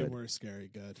scary good. They were scary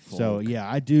good. So yeah,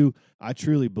 I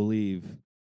truly believe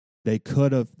they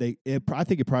could have. I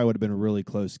think it probably would have been a really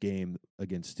close game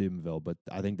against Steubenville, but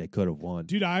I think they could have won.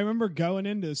 Dude, I remember going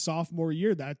into sophomore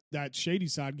year, that Shady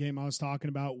Side game I was talking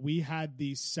about. We had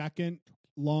the second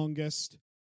longest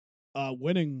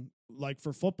winning like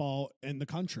for football in the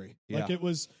country. Yeah. Like it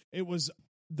was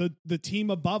the team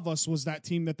above us was that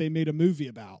team that they made a movie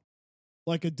about.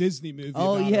 Like a Disney movie.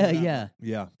 Oh yeah.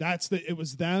 It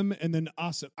was them and then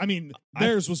us. I mean,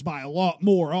 theirs was by a lot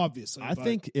more, obviously. I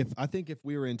think if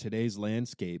we were in today's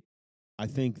landscape, I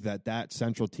think that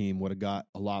Central team would have got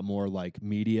a lot more like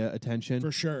media attention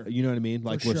for sure. You know what I mean?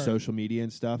 Like with social media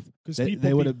and stuff. Because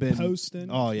they would have been posting.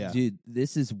 Oh yeah, dude,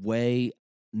 this is way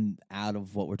out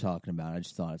of what we're talking about. I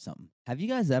just thought of something. Have you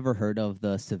guys ever heard of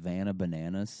the Savannah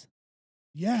Bananas?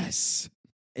 Yes,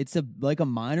 it's like a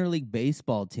minor league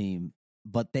baseball team.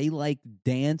 But they like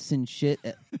dance and shit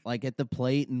like at the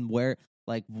plate and wear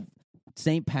like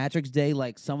St. Patrick's Day.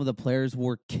 Like some of the players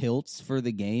wore kilts for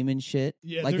the game and shit.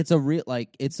 Yeah, like it's a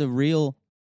real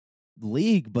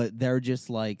league, but they're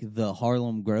just like the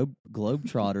Harlem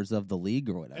Globetrotters of the league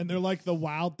or whatever. And they're like the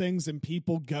wild things, and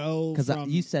people go because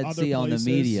you said see on the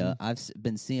media. I've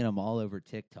been seeing them all over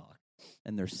TikTok,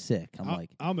 and they're sick. I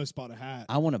almost bought a hat.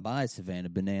 I want to buy a Savannah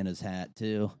Bananas hat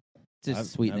too. Just I've a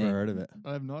sweet never name. heard of it.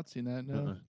 I have not seen that.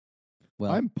 No.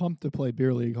 Well, I'm pumped to play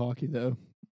beer league hockey though.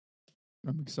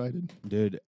 I'm excited,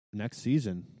 dude. Next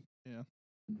season, yeah.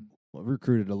 Well,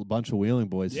 recruited a bunch of Wheeling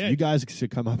boys. Yeah. You guys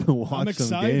should come up and watch I'm excited.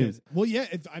 some games. Well, yeah.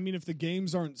 If the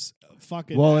games aren't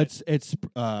fucking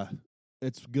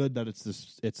it's good that it's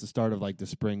the start of like the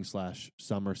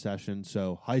spring/summer session.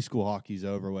 So high school hockey's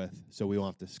over with. So we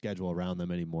won't have to schedule around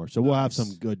them anymore. So we'll have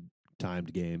some good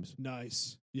timed games.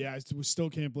 Nice. Yeah, we still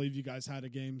can't believe you guys had a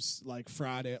games like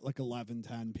Friday at like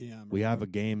 11:10 p.m. We have a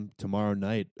game tomorrow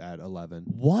night at 11.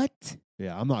 What?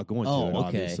 Yeah, I'm not going to Oh, it, okay.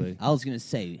 obviously. I was gonna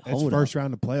say, It's hold first up.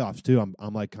 round of playoffs, too.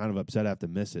 I'm like kind of upset I have to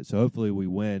miss it. So hopefully we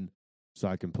win so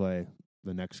I can play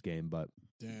the next game. But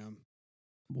Damn.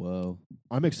 Whoa,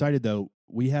 I'm excited, though.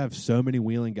 We have so many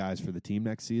Wheeling guys for the team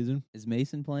next season. is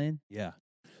Mason playing? Yeah.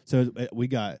 So we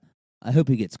got I hope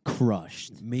he gets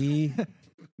crushed. me,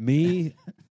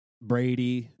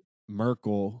 Brady,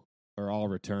 Merkel are all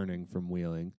returning from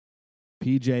Wheeling.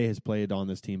 PJ has played on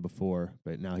this team before,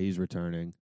 but now he's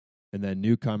returning. And then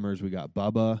newcomers, we got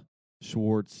Bubba,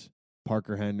 Schwartz,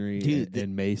 Parker Henry, Dude,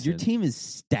 and Mason. Your team is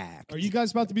stacked. Are you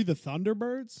guys about to be the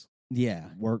Thunderbirds? Yeah.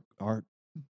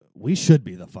 We should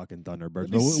be the fucking Thunderbirds,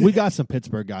 That'd be but we sick. got some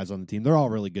Pittsburgh guys on the team. They're all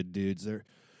really good dudes.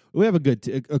 We have a good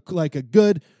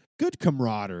good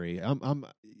camaraderie.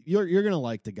 You're gonna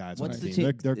like the guys What's on the the team?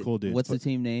 team. They're cool dudes. What's the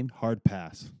team name? Hard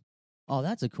Pass? Oh,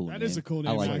 that's a cool name. That is a cool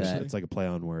I name, like actually. that. It's like a play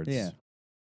on words. Yeah.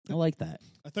 I like that.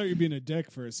 I thought you were being a dick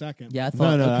for a second. Yeah, I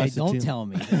thought, no, okay, that's the don't team. tell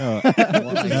me. No,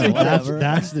 Whatever.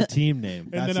 that's the team name.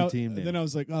 And That's then the team name. Then I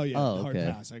was like, oh yeah, Oh, hard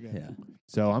okay. pass. I get it. Yeah.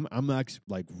 So I'm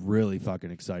like really fucking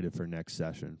excited for next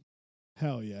session,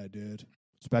 Hell yeah, dude.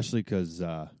 especially because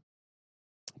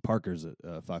Parker's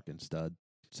a fucking stud.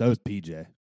 So is PJ.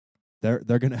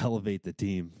 They're gonna elevate the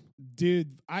team.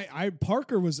 Dude,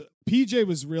 PJ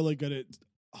was really good at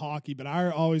hockey, but I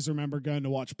always remember going to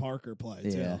watch Parker play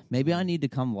too. Yeah. Maybe I need to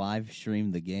come live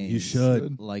stream the game. You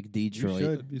should. Like Detroit.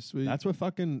 should. That'd be sweet. That's what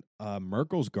fucking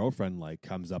Merkel's girlfriend like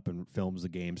comes up and films the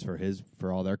games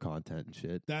for all their content and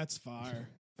shit. That's fire.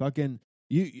 Fucking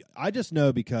you. I just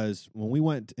know because when we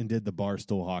went and did the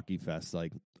Barstool Hockey Fest,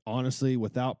 like honestly,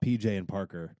 without PJ and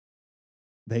Parker,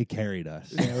 they carried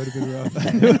us. Yeah, it would have been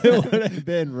rough. It would have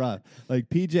been rough. Like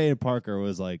PJ and Parker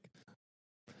was like,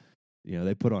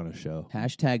 they put on a show.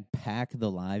 Hashtag pack the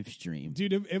live stream.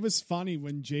 Dude, it was funny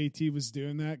when JT was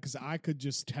doing that because I could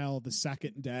just tell the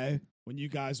second day when you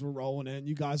guys were rolling in,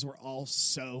 you guys were all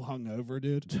so hungover,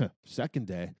 dude. Second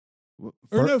day.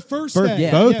 First First, day.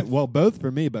 Yeah. both. Yeah. Well, both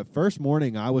for me, but first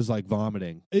morning I was like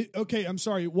vomiting. Okay, I'm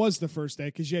sorry. It was the first day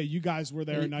because, you guys were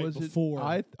there a night before.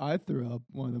 I threw up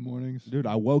one of the mornings. Dude,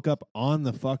 I woke up on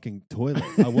the fucking toilet.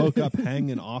 I woke up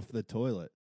hanging off the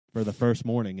toilet for the first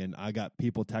morning, and I got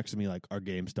people texting me like, our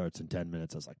game starts in 10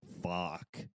 minutes. I was like,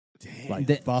 fuck. Damn.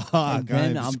 Like, fuck. And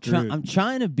then I'm screwed. I'm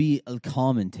trying to be a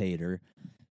commentator,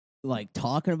 like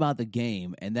talking about the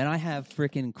game, and then I have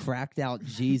freaking cracked out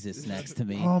Jesus next to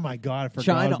me, Oh, my God. I forgot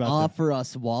trying to about offer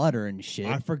us water and shit.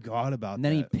 that. I forgot about And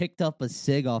then he that. picked up a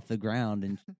cig off the ground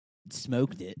and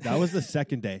smoked it. That was the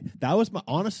second day. That was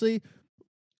honestly,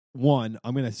 I'm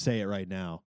going to say it right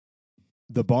now.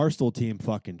 The Barstool team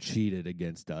fucking cheated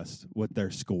against us with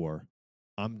their score.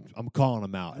 I'm calling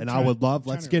them out. I'm And I trying- would love, I'm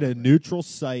trying let's to get a remember. neutral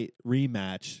site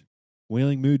rematch.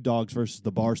 Wheeling Mood Dogs versus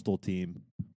the Barstool team.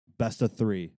 Best of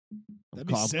 3. That'd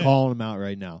be I'm sick. calling them out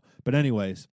right now. But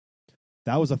anyways,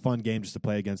 that was a fun game just to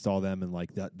play against all them and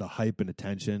like the hype and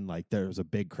attention. Like there was a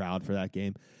big crowd for that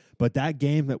game. But that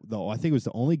game, I think it was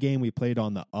the only game we played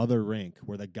on the other rink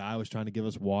where the guy was trying to give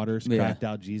us waters, Yeah. cracked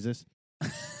out Jesus.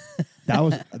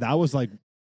 That was like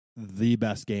the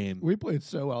best game. We played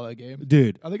so well that game.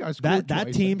 Dude, I think I scored that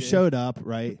twice team game. showed up,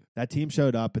 right? That team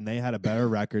showed up and they had a better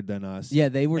record than us. Yeah,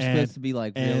 they were And- supposed to be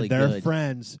like And really their good.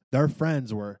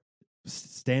 friends were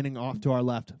standing off to our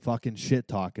left, fucking shit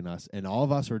talking us, and all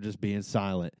of us were just being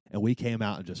silent. And we came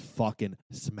out and just fucking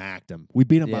smacked them. We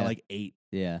beat them by Yeah. like 8.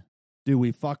 Yeah. Dude,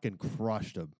 we fucking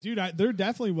crushed them. Dude, there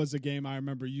definitely was a game I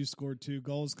remember you scored 2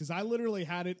 goals because I literally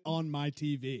had it on my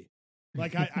TV.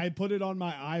 Like I put it on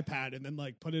my iPad and then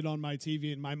like put it on my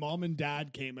TV, and my mom and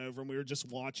dad came over and we were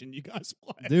just watching you guys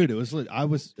play. Dude, it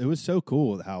was so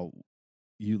cool how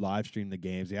you live streamed the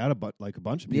games. You had a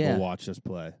bunch of people Yeah. watch us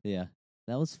play. Yeah.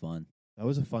 That was fun. That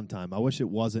was a fun time. I wish it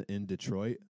wasn't in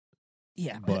Detroit.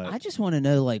 Yeah, But- I just want to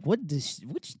know, like, which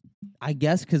I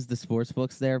guess because the sports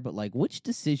book's there, but like, which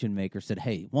decision maker said,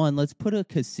 "Hey, 1, let's put a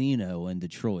casino in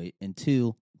Detroit, and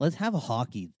 2, let's have a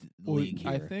hockey league here."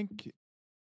 I think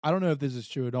I don't know if this is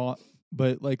true at all,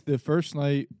 but like the first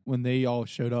night when they all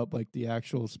showed up, like the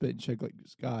actual Spit and Chick like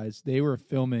guys, they were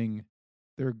filming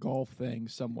their golf thing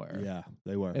somewhere. Yeah,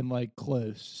 they were. And like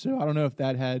close. So I don't know if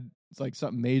that had like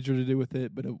something major to do with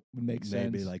it, but it would make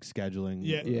sense. Maybe like scheduling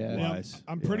Yeah, wise.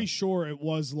 I'm Yeah. pretty sure it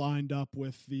was lined up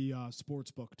with the sports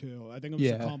book too. I think it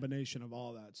was a Yeah. combination of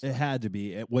all that It stuff. had to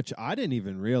be, which I didn't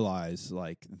even realize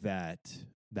like that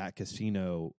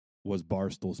casino was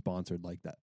Barstool sponsored like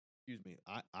that. excuse me,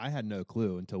 I had no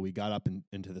clue until we got up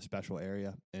into the special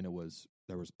area, and there was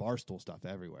Barstool stuff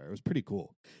everywhere. It was pretty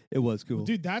cool. It was cool. Well,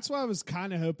 dude, that's why I was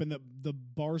kind of hoping that the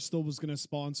Barstool was going to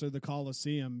sponsor the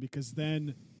Coliseum, because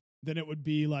then it would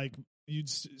be like you'd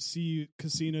see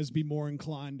casinos be more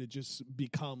inclined to just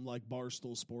become like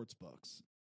Barstool sports books.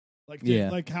 Like, dude, Yeah.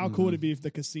 like how cool would it be if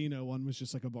the casino one was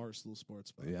just like a Barstool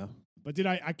sports book? Yeah. But dude,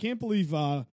 I can't believe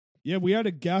we had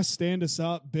a guest stand us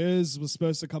up. Biz was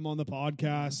supposed to come on the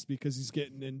podcast because he's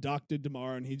getting inducted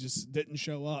tomorrow, and he just didn't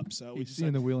show up. So we He's just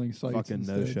seeing the wheeling sites. Fucking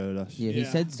instead. no-showed us. Yeah, he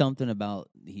Yeah. said something about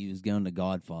he was going to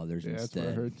Godfather's Yeah, that's instead.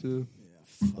 what I heard too.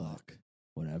 yeah, fuck,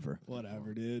 Whatever.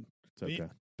 whatever, dude. It's okay.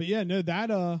 But yeah, no,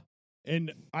 that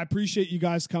and I appreciate you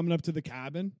guys coming up to the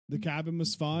cabin. The cabin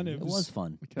was fun. It It was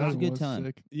fun. The It was a cabin good was time.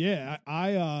 sick. yeah.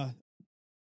 I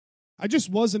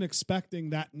just wasn't expecting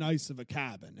that nice of a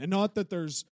cabin, and not that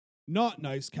there's not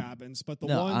nice cabins, but the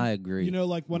No, one I agree. You know,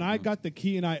 like when I Mhm. got the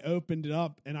key and I opened it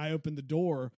up and I opened the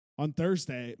door on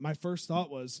Thursday, my first thought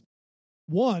was,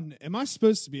 one, am I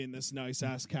supposed to be in this nice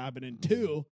ass cabin? And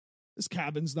two, this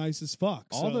cabin's nice as fuck.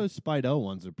 All So those Spido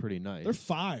ones are pretty nice. they're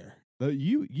fire. But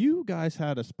you guys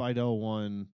had a Spido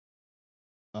one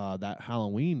that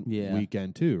Halloween Yeah.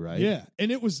 weekend too, right? Yeah,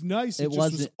 and it was nice. It, It just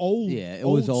was wasn't- old. Yeah, it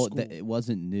was old. school. It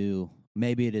wasn't new.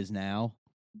 Maybe it is now.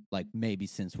 Like maybe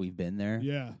since we've been there.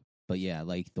 Yeah, But yeah,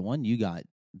 like the one you got,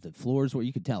 the floors were,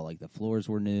 you could tell like the floors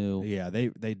were new. Yeah, they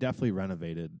definitely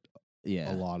renovated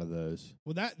Yeah. a lot of those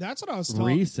well that's what I was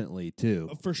telling recently too.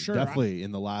 for sure. Definitely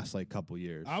in the last like couple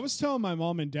years. I was telling my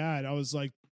mom and dad, I was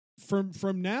like,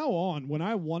 from now on, when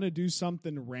I want to do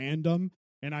something random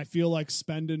and I feel like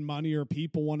spending money or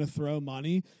people want to throw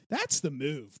money, that's the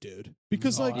move, dude.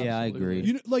 Because Oh, like, Yeah, I absolutely.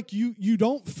 agree. you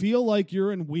don't feel like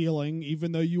you're in Wheeling,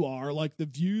 even though you are. Like the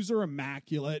views are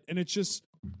immaculate, and it's just.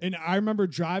 And I remember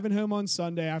driving home on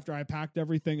Sunday after I packed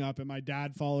everything up, and my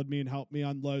dad followed me and helped me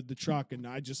unload the truck. And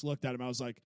I just looked at him. I was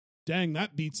like, dang,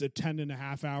 that beats a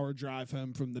 10.5-hour drive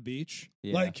home from the beach.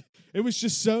 Yeah. Like, it was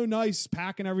just so nice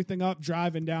packing everything up,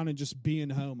 driving down, and just being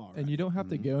home already. And you don't have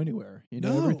to go anywhere. You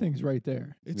know, No. everything's right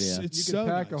there. It's Yeah. it's You so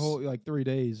can pack nice. a whole like 3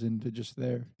 days into just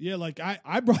there. Yeah, like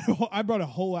I brought a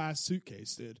whole ass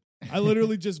suitcase, dude. I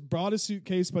literally just brought a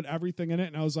suitcase, put everything in it,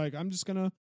 and I was like, I'm just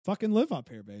gonna fucking live up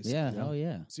here, basically. Yeah, hell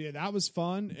yeah. So yeah, that was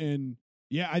fun, and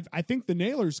yeah, I think the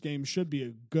Nailers game should be a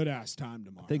good ass time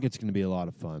tomorrow. I think it's going to be a lot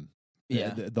of fun.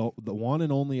 Yeah. The one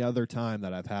and only other time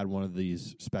that I've had one of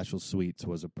these special suites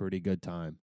was a pretty good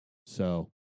time.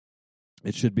 So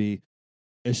it should be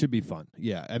fun.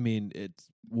 Yeah, I mean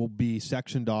we'll be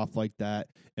sectioned off like that.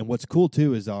 And what's cool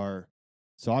too is so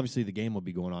obviously the game will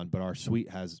be going on, but our suite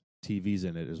has TVs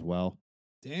in it as well.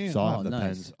 Damn. So I'll Oh, have the nice.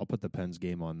 Pens. I'll put the Pens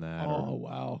game on that. Oh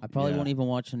wow! I probably Yeah. won't even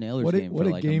watch a Nailers What a, game what for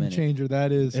a like game minute. changer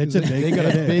that is. It's 'cause a big- they got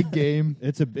it a is. big game.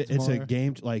 It's a tomorrow.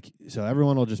 game like so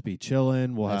everyone will just be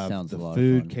chilling. We'll That have sounds the a lot of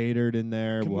food fun. catered in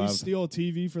there. Can we'll we have steal a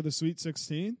TV for the Sweet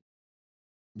 16?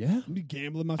 yeah. I'm be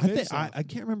gambling my I face think off. I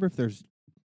can't remember if there's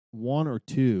one or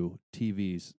two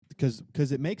TVs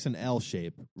because it makes an L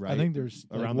shape, right? I think there's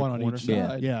like Around the one on corner. each Yeah.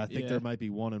 side. Yeah, I think Yeah. there might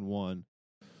be one and one.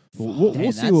 Fuck. We'll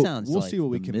Man, see that what sounds we'll like see what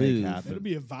we the can move. make happen. It'll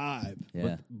be a vibe.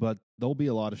 Yeah. But there'll be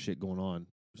a lot of shit going on.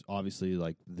 Obviously,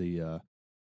 like the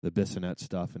Bissonette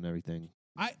stuff and everything.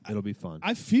 It'll be fun.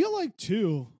 I feel like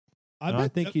too. And I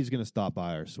bet think he's going to stop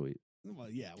by our suite. well,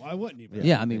 yeah. Why wouldn't he? bro?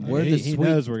 Yeah, I mean, we're he, the he suite.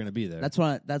 knows we're going to be there. That's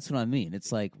what I mean.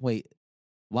 It's like, wait,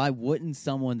 why wouldn't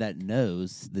someone that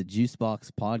knows the Juicebox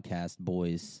podcast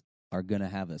boys are gonna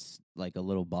have like a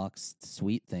little box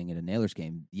suite thing at a Nailers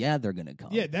game? Yeah, they're gonna come.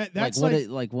 Yeah, that's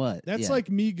like what? That's Yeah. like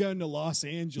me going to Los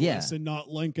Angeles Yeah. and not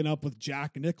linking up with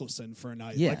Jack Nicholson for a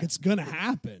night. Yeah. Like it's gonna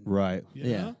happen. right. you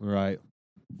Yeah. know? Right.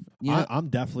 You know, I'm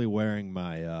definitely wearing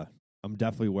my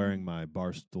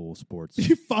Barstool Sports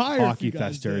You fired Hockey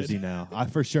Fest jersey now. I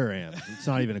for sure am. It's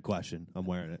not even a question. I'm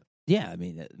wearing it. yeah, I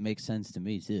mean, it makes sense to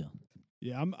me too.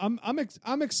 Yeah,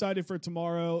 I'm excited for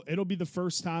tomorrow. It'll be the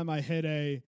first time I hit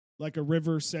a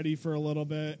River City for a little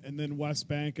bit, and then West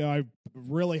Bank. I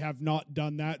really have not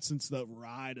done that since the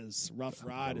Rough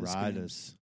Riders.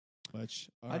 games, which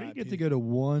I didn't get RIP. to go to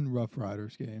one Rough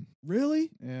Riders game. Really?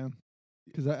 Yeah,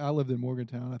 because I lived in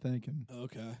Morgantown, I think, and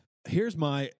Okay. Here's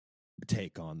my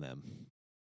take on them.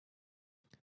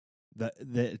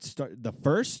 The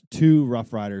first two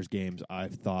Rough Riders games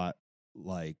I've thought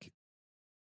like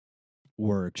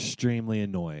were extremely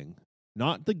annoying.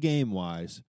 Not the game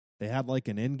wise. They had like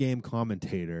an in-game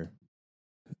commentator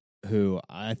who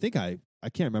I think I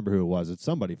can't remember who it was. It's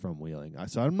somebody from Wheeling.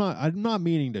 So I'm not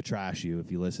meaning to trash you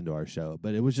if you listen to our show,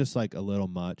 but it was just like a little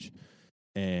much.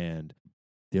 And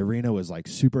the arena was like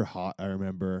super hot, I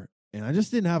remember, and I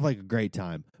just didn't have like a great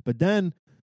time. But then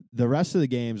The rest of the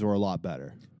games were a lot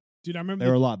better. Dude, I remember They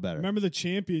were a lot better. Remember the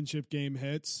championship game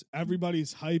hits.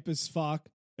 Everybody's hype as fuck.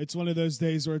 It's one of those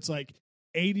days where it's like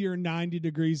 80 or 90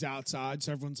 degrees outside,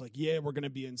 so everyone's like, "Yeah, we're gonna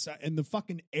be inside." And the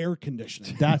fucking air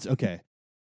conditioning. That's okay.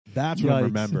 That's what I'm Yikes.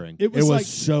 remembering. It was like-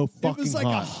 so fucking It was like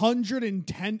hot.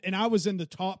 110, and I was in the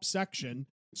top section,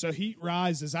 so heat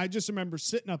rises. I just remember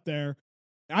sitting up there.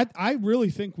 I really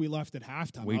think we left at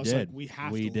halftime. We I was did. like, we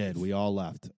have We to did. leave. We all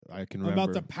left. I can I'm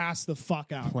remember. about to pass the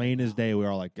fuck out. Plain as day, we were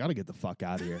all like, "Gotta get the fuck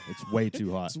out of here. It's way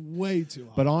too hot." It's way too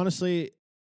hot. But honestly,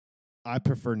 I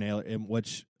prefer Nailor, in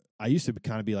which I used to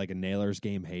kind of be like a Nailers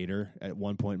game hater at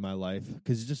one point in my life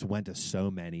because it just went to so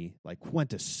many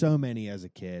as a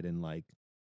kid, and like,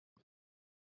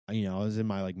 you know, I was in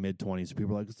my like mid 20s.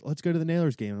 People were like, "Let's go to the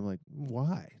Nailers game." And I'm like,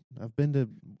 "Why? I've been to.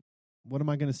 What am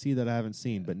I going to see that I haven't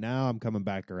seen?" But now I'm coming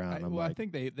back around. I'm I like,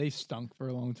 think they stunk for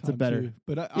a long a time. better- too.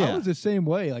 But I yeah. was the same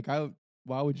way. Like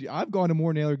why would you? I've gone to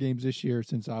more Naylor games this year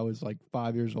since I was like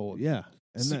 5 years old. yeah,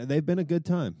 and See, they've been a good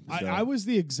time. So. I was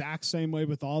the exact same way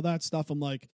with all that stuff. I'm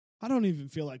like, I don't even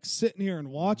feel like sitting here and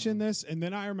watching this. And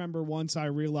then I remember once I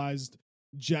realized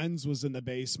Jen's was in the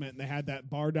basement and they had that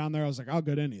bar down there. I was like, I'll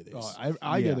go to any of these. Oh,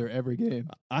 I Yeah. go there every game.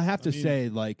 I have to I mean- say,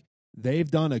 like, they've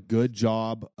done a good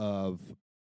job of,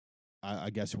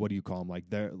 I guess, what do you call them? Like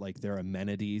their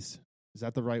amenities. Is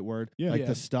that the right word? Yeah. Like Yeah.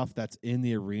 the stuff that's in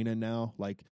the arena now.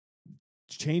 Like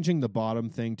changing the bottom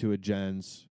thing to a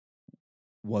Jen's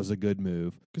was a good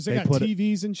move. Because they they got put it-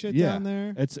 TVs and shit Yeah. down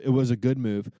there. It was a good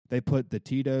move. They put the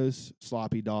Tito's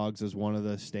sloppy dogs as one of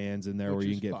the stands in there Which where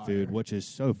you is can get food, fire. which is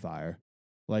so fire.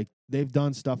 Like they've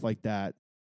done stuff like that.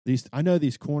 I know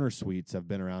these corner suites have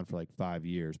been around for like 5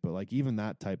 years, but like even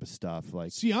that type of stuff,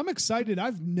 like, See, I'm excited.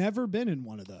 I've never been in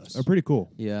one of those. are pretty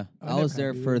cool. Yeah, I I was never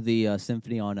there have for either. the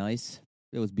Symphony on Ice.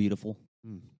 It was beautiful.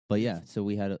 Mm. But yeah, so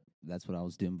we had that's what I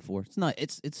was doing before. It's not.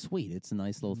 It's sweet. It's a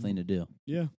nice little thing to do.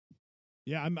 Yeah.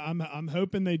 Yeah, I'm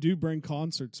hoping they do bring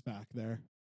concerts back there.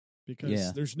 Because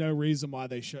Yeah. there's no reason why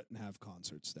they shouldn't have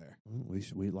concerts there.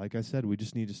 We like I said, we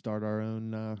just need to start our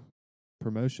own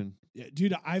promotion. Yeah,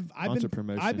 dude, I've Sponsor been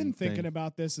promotion thinking thing.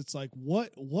 about this. It's like what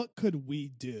could we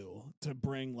do to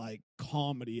bring like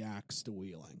comedy acts to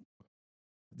Wheeling?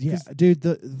 Yeah, dude.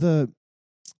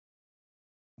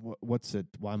 What's it?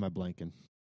 Why am I blanking?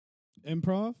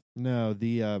 Improv? No,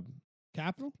 the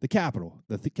Capital? Capitol.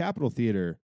 The Capitol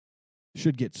Theater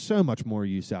should get so much more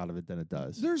use out of it than it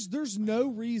does. There's no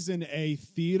reason a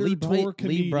theater Lee, tour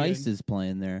comedian. Lee Bryce is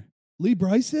playing there. Lee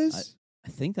Bryce is? I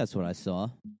think that's what I saw.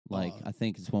 Like, I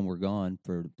think it's when we're gone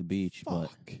for the beach. Fuck.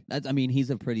 But that's, I mean,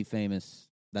 he's a pretty famous.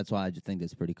 That's why I just think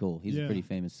that's pretty cool. He's Yeah. a pretty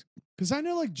famous. Because I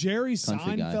know like Jerry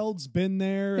Country guy. Seinfeld's been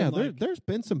there. Yeah, and, like, there's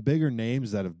been some bigger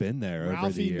names that have been there over the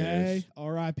Ralphie years. May,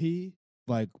 R.I.P.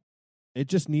 Like, it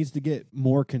just needs to get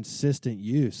more consistent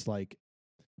use. Like,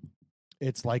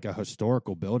 it's like a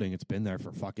historical building. It's been there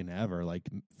for fucking ever. Like,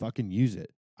 fucking use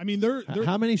it. I mean, they're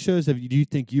How many shows do you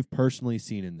think you've personally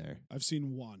seen in there? I've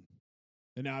seen one,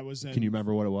 and I was in Can you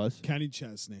remember what it was? Kenny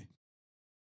Chesney,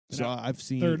 So I've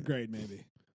seen third grade maybe.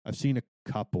 I've seen a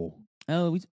couple.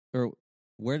 Oh,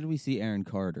 where did we see Aaron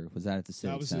Carter? Was that at the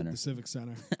Civic That was Center? at the Civic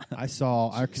Center. I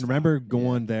can remember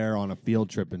going there on a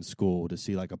field trip in school to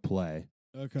see like a play.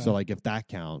 Okay. So like if that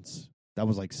counts, that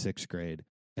was like 6th grade.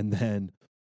 And then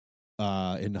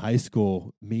in high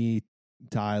school, me,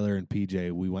 Tyler, and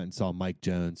PJ, we went and saw Mike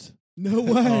Jones. no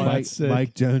way. Oh, Mike, that's sick.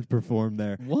 Mike Jones performed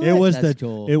there. What? It was That's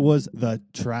cool. it was the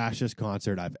trashest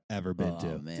concert I've ever been Oh,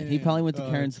 to. man, he Damn. probably went to Oh,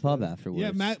 Karen's that's pub good. afterwards.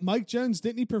 Yeah, Mike Jones,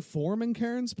 didn't he perform in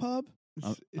Karen's pub?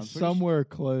 I'm It's pretty somewhere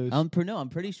close. I'm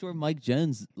pretty sure Mike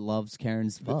Jones loves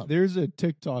Karen's pub. There's a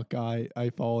TikTok guy I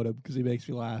followed him because he makes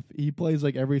me laugh. He plays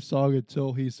like every song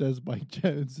until he says Mike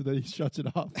Jones, and then he shuts it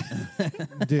off.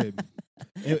 Dude,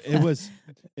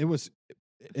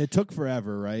 it took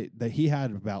forever, right? That he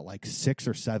had about like 6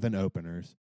 or 7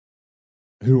 openers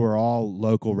who were all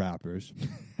local rappers.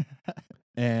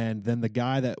 And then the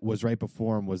guy that was right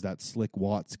before him was that Slick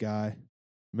Watts guy.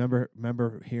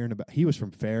 Remember hearing about? He was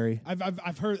from Ferry.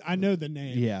 I've heard. I know the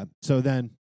name. Yeah. So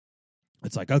then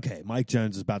it's like, okay, Mike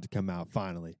Jones is about to come out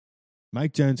finally.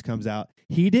 Mike Jones comes out.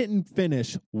 He didn't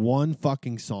finish one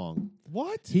fucking song.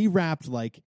 What? He rapped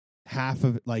like half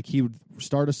of it. Like he would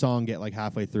start a song, get like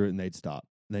halfway through it, and they'd stop.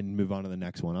 And then move on to the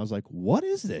next one. I was like, what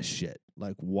is this shit?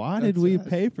 Like, why did That's we sad.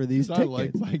 pay for these 'Cause tickets? I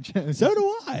like Mike Jones. So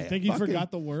do I. I think he Fucking-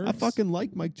 forgot the words. I fucking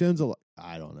like Mike Jones a lot.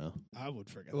 I don't know. I would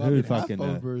forget. Well, I Who mean, fucking,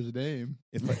 half over his name.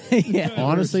 If yeah.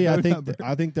 honestly, I Phone think number.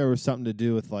 I think there was something to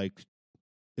do with like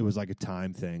it was like a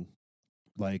time thing.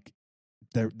 Like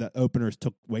the openers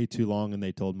took way too long, and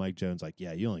they told Mike Jones like,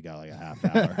 "Yeah, you only got like a half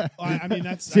hour." I mean,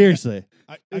 that's Seriously.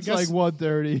 I It's guess, like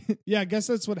 1:30. yeah, I guess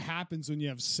that's what happens when you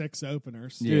have 6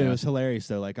 openers. Dude, Yeah. it was hilarious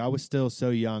though. Like I was still so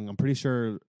young. I'm pretty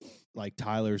sure like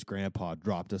Tyler's grandpa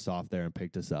dropped us off there and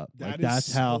picked us up. That Like is that's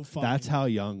so funny. that's how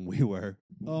young we were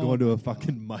Oh going to my a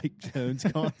fucking Mike Jones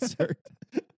concert.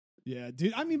 Yeah,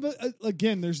 dude. I mean, but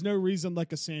again, there's no reason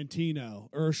like a Santino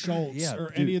or a Schultz Yeah, or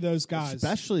dude, any of those guys.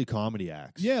 Especially comedy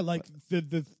acts. Yeah, like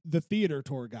the theater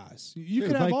tour guys. You Dude,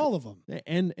 could have like- all of them.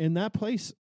 And that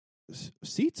place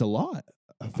seats a lot,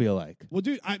 I feel like. Well,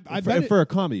 dude, I for, bet it, for a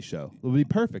comedy show. It would be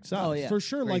perfect size. Oh, yeah. for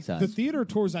sure. Great Like size. the theater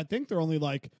tours, I think they're only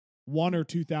like 1,000 or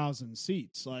 2,000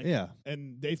 seats. Like, Yeah.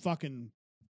 and they fucking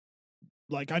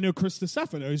like I know Chris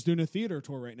DeStefano is doing a theater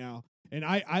tour right now, and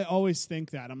I always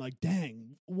think that I'm like,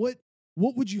 dang, what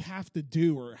would you have to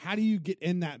do, or how do you get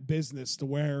in that business to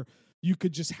where you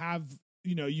could just have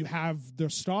you have the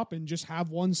stop and just have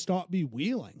one stop be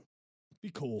Wheeling? Be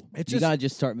cool It's You just gotta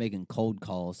just start making cold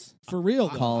calls, for real.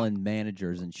 though. calling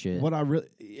managers and shit. what I really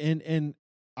and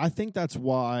I think that's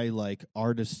why like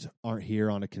artists aren't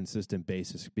here on a consistent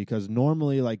basis, because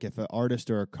normally like if an artist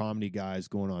or a comedy guy is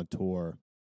going on tour,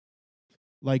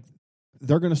 like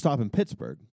they're going to stop in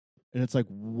Pittsburgh, and it's like,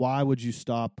 why would you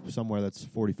stop somewhere that's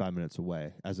 45 minutes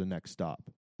away as a next stop?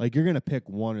 Like you're going to pick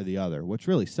one or the other, which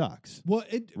really sucks, Well,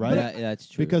 right? Yeah, that's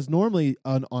true. because normally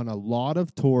on a lot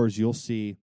of tours you'll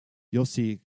see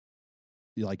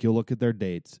like you'll look at their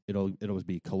dates, it'll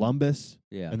be Columbus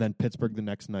yeah, and then Pittsburgh the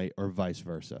next night, or vice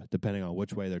versa, depending on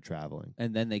which way they're traveling.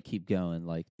 and then they keep going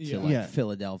like Yeah. to like Yeah.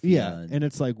 Philadelphia. Yeah, and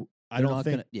it's like I They're don't not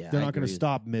think gonna- yeah, they're I not going agree to with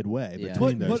stop midway Yeah.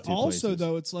 between those but two also places.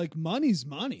 though, it's like money's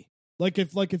money. Like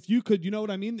if you could, you know what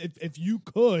I mean? If you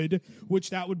could, which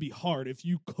that would be hard, if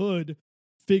you could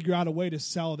figure out a way to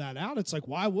sell that out, it's like,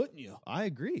 why wouldn't you? I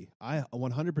agree. I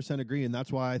 100% agree, and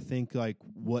that's why I think like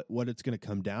what it's going to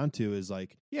come down to is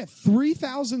like Yeah,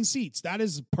 3,000 seats. That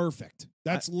is perfect.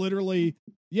 That's literally,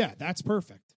 yeah, that's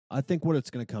perfect. I think what it's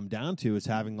going to come down to is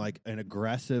having like an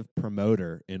aggressive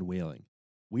promoter in Wheeling.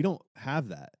 We don't have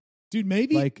that. Dude,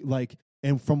 maybe Like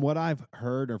and from what I've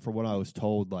heard or from what I was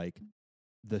told, like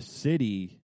the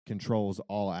city controls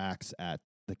all acts at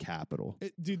the Capitol.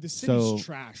 dude, the city's So,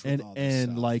 trash with all this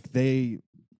and stuff. like they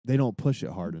don't push it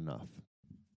hard enough.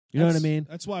 You know what I mean?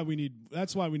 That's why we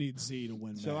need Z to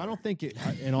win. So I mayor. don't think it.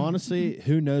 And honestly,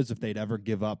 who knows if they'd ever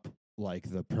give up like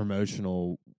the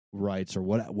promotional rights or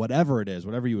whatever it is,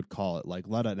 whatever you would call it. Like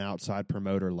let an outside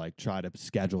promoter like try to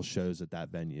schedule shows at that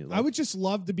venue. Like, I would just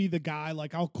love to be the guy.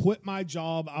 Like, I'll quit my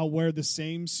job. I'll wear the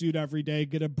same suit every day,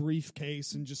 get a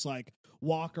briefcase, and just like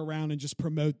walk around and just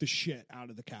promote the shit out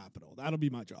of the Capitol. That'll be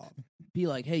my job. be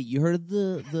like, hey, you heard of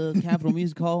the Capitol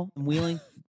Music Hall in Wheeling?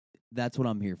 That's what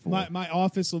I'm here for. My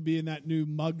office will be in that new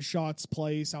Mugshots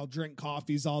place. I'll drink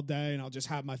coffees all day, and I'll just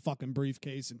have my fucking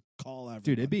briefcase and call everyone.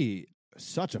 dude, it'd be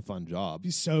such a fun job. It'd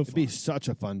be so It'd fun. be such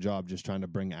a fun job just trying to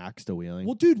bring acts to Wheeling.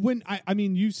 Well, dude, when I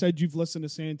mean, you said you've listened to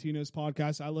Santino's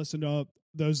podcast. I listen to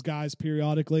those guys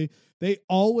periodically. They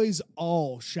always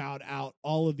all shout out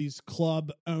all of these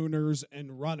club owners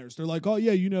and runners. They're like, oh,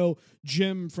 yeah,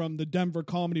 Jim from the Denver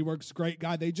Comedy Works, great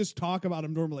guy. They just talk about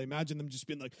him normally. Imagine them just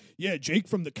being like, yeah, Jake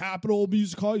from the Capitol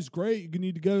Music Hall, he's great. You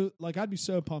need to go. Like, I'd be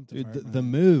so pumped. Dude, if I the, heard the that.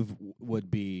 move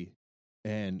would be,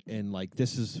 and like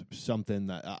this is something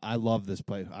that I love this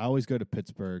place. I always go to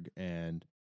Pittsburgh and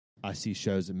I see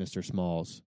shows at Mr.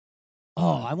 Smalls.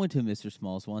 oh, I went to Mr.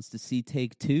 Smalls once to see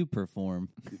Take Two perform.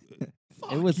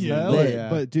 Fuck It was yeah. Hell lit. yeah.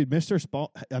 But dude, Mr.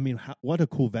 Small, I mean, what a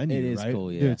cool venue, It is right?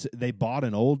 cool, yeah. Dude, they bought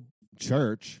an old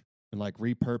church and like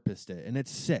repurposed it, and it's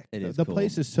sick. It is the cool.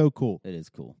 place is so cool. It is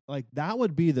cool. Like that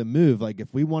would be the move. Like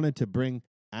if we wanted to bring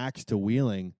acts to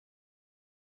Wheeling,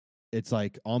 it's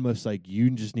like almost like you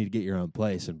just need to get your own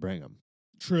place and bring them.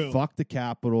 True. Fuck the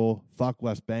Capitol, fuck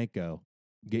West Banco,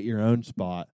 get your own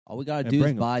spot. All we gotta And do is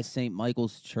bring 'em. buy St.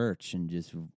 Michael's Church and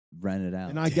just rent it out.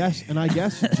 And I guess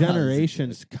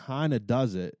Generations kind of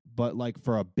does it, but like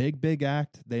for a big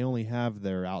act, they only have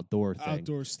their outdoor thing.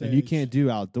 Outdoor stage. And you can't do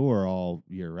outdoor all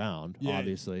year round, Yeah.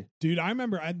 obviously. Dude, I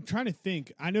remember, I'm trying to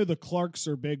think. I know the Clarks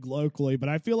are big locally, but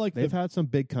I feel like They've had some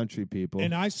big country people.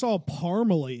 and I saw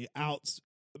Parmalee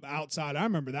outside. I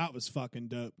remember that was fucking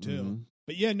dope too. Mhm.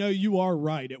 But yeah, no, you are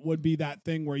right. It would be that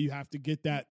thing where you have to get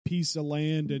that piece of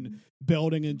land and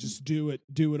building and just do it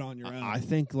on your own. I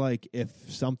think like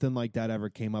if something like that ever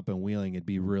came up in Wheeling, it'd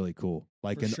be really cool.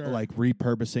 Like For sure. like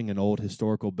repurposing an old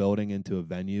historical building into a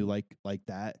venue like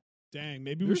that. Dang,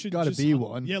 maybe we There's should gotta just be hunt.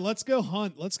 one. Yeah, let's go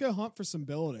hunt. Let's go hunt for some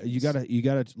buildings. You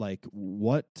gotta like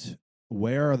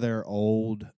where are there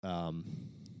old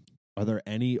are there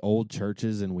any old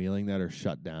churches in Wheeling that are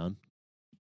shut down?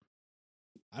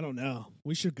 I don't know.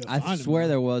 We should go. I find swear him,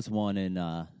 there was one in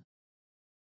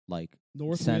like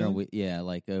North center. Wheeling? Yeah,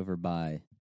 like over by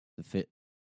the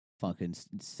fucking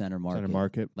center market. Center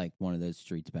Market. Like one of those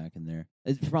streets back in there.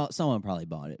 Someone probably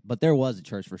bought it, but there was a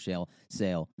church for sale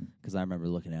because I remember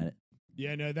looking at it.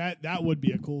 Yeah, no, that would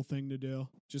be a cool thing to do.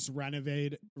 Just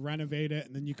renovate it,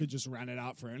 and then you could just rent it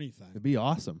out for anything. It'd be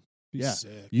awesome. Be Yeah.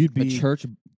 sick. You'd A be church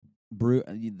brew.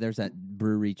 There's that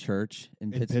brewery church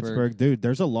in Pittsburgh. dude.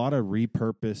 There's a lot of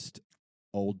repurposed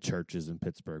old churches in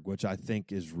Pittsburgh, which I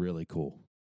think is really cool.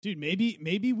 Dude,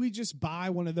 maybe we just buy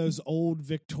one of those old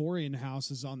Victorian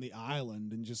houses on the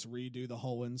island and just redo the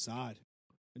whole inside,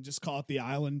 and just call it the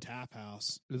Island Tap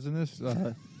House. Isn't this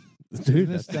Dude, isn't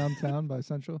this downtown by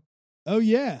Central? Oh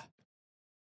yeah,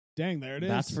 dang, there it is.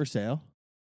 that's for sale.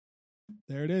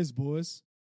 There it is, boys.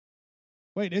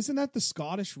 Wait, isn't that the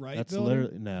Scottish Rite That's building?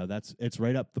 literally no. It's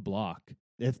right up the block.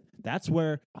 If that's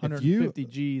where if 150 you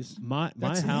G's. my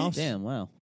That's it. house, Damn, wow.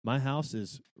 my house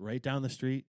is right down the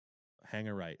street. Hang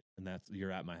a right, and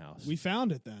you're at my house. We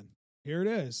found it then. Here it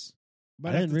is. I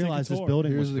Might have didn't to take a realize this tour.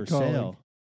 building Here's was the for calling. sale.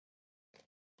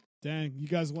 Dang, you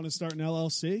guys want to start an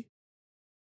LLC?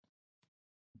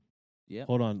 Yeah.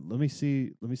 Hold on, let me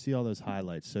see all those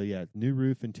highlights. So yeah, new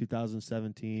roof in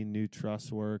 2017, new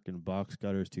truss work and box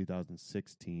gutters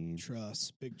 2016.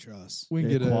 Trust, big trust. We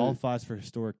can It get qualifies for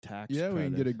historic tax. we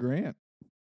can get a grant.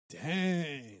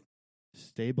 Dang.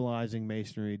 Stabilizing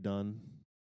masonry done.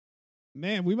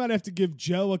 Man, we might have to give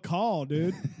Joe a call,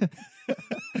 dude.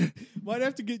 Might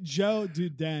have to get Joe.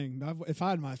 Dude, dang. If I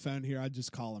had my phone here, I'd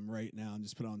just call him right now and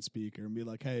just put it on speaker and be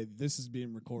like, hey, this is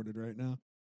being recorded right now.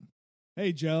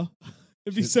 Hey, Joe.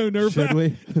 It'd be so Should nerve-wracking.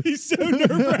 we? It'd be so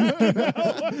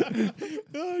nerve-wracking.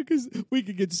 Because we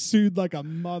could get sued like a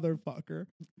motherfucker.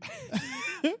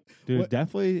 Dude, What-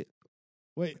 definitely.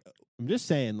 Wait, I'm just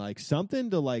saying, like, something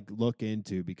to like look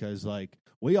into because like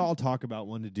we all talk about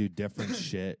wanting to do different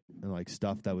shit and like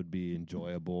stuff that would be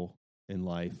enjoyable in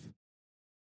life.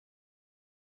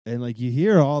 And like you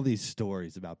hear all these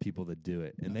stories about people that do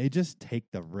it and they just take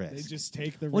the risk. they just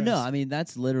take the Well, risk. no, I mean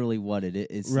that's literally what it is.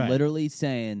 It's Right. literally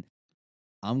saying,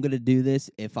 "I'm gonna do this.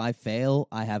 If I fail,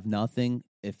 I have nothing.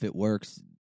 If it works,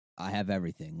 I have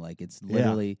everything." Like it's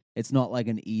literally, it's not like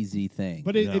an easy thing.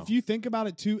 But No. if you think about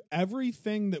it too,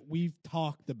 everything that we've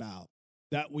talked about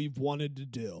that we've wanted to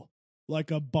do,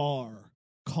 like a bar,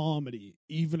 comedy,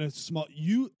 even a small,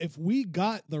 if we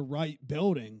got the right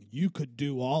building, you could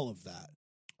do all of that.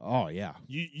 Oh yeah.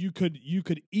 You could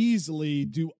easily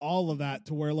do all of that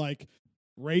to where like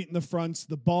right in the front's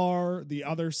the bar, the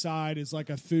other side is like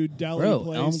a food deli Bro,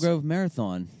 place. Elm Grove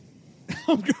Marathon.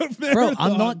 Elm Grove Bro, I'm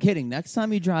Marathon. not kidding. Next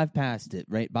time you drive past it,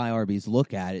 right by Arby's,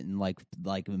 look at it and like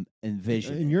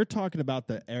envision. And it. you're talking about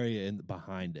the area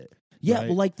behind it. Yeah, right?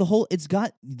 well, like it's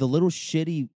got the little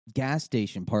shitty gas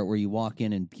station part where you walk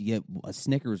in and get a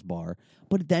Snickers bar,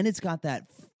 but then it's got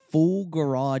that full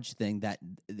garage thing that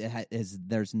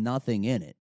there's nothing in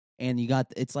it, and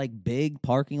it's like big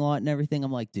parking lot and everything.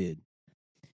 I'm like, dude,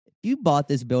 if you bought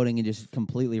this building and just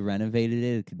completely renovated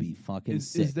it, it could be fucking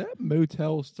sick. Is that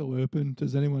motel still open?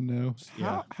 Does anyone know?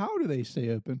 Yeah. How do they stay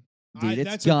open? Dude, it's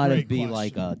That's a gotta great be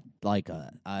question. like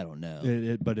a I don't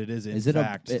know. But it is in Is it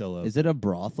fact still open. is it a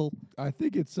brothel? I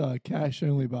think it's cash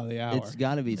only by the hour. It's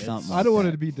got to be something. I don't want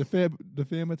like it to be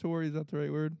defamatory. Is that the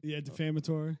right word? Yeah,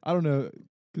 defamatory. I don't know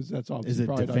because that's obviously Is it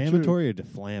probably not true. defamatory or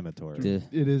deflammatory? that.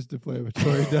 It is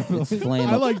defamatory, definitely. It's flame.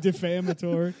 I like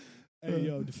defamatory. Hey,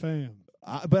 yo, defam.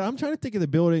 But I'm trying to think of the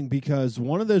building because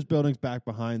one of those buildings back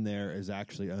behind there is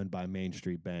actually owned by Main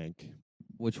Street Bank,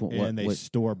 Which one? and they What?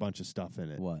 store a bunch of stuff in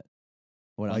it. What?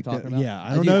 What Like I'm the- talking about? yeah,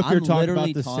 I don't know if you're I'm talking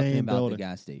literally about the talking same about building. the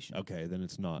gas station. Okay, then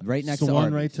it's not. Right It's next the to one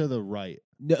Arby's. right to the right.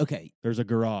 No, okay. There's a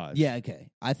garage. Yeah, okay.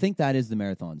 I think that is the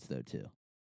marathons though too,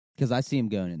 because I see them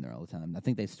going in there all the time. I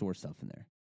think they store stuff in there.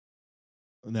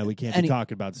 No, we can't Any- be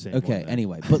talking about the same. Okay. one then.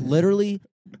 Anyway, but literally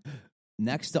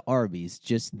next to Arby's,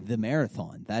 just the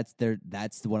marathon. That's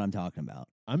what I'm talking about.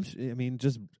 I mean,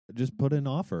 just put an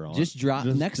offer on. Just drop.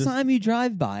 Next just- time you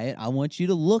drive by it, I want you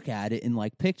to look at it and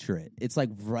like picture it. It's like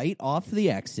right off the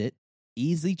exit,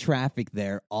 easy traffic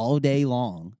there all day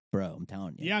long, bro. I'm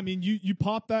telling you. Yeah, I mean, you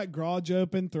pop that garage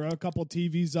open, throw a couple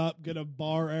TVs up, get a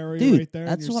bar area Dude, right there.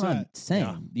 that's and what you're I'm set.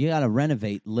 saying. Yeah. You got to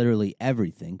renovate literally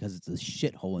everything because it's a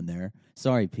shithole in there.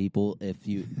 Sorry, people, if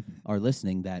you are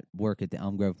listening that work at the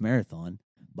Elm Grove Marathon,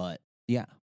 but yeah,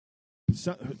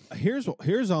 So, here's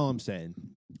all I'm saying.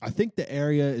 I think the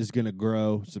area is going to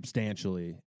grow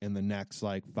substantially in the next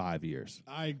like 5 years.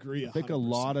 I agree. I think a 100%.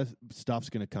 lot of stuff's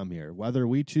going to come here, whether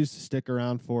we choose to stick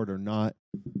around for it or not.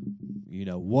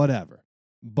 Whatever.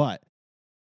 But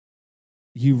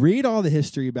you read all the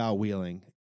history about Wheeling,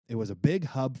 it was a big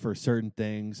hub for certain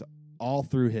things all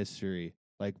through history.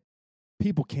 Like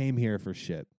people came here for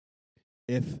shit.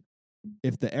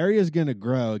 If the area is going to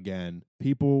grow again,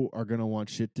 people are going to want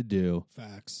shit to do.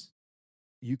 Facts.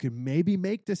 You can maybe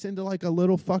make this into like a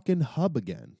little fucking hub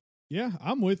again. Yeah,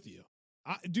 I'm with you.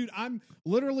 Dude, I'm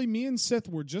literally, me and Sith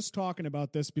were just talking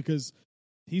about this because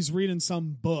he's reading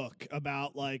some book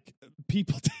about like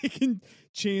people taking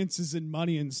chances and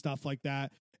money and stuff like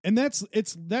that. And that's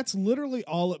literally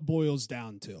all it boils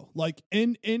down to. Like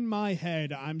in my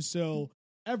head,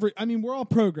 we're all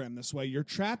programmed this way. You're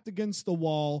trapped against the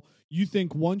wall. You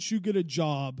think once you get a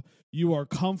job, you are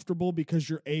comfortable because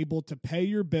you're able to pay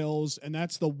your bills. And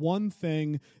that's the one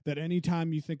thing that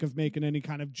anytime you think of making any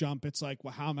kind of jump, it's like,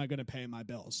 well, how am I going to pay my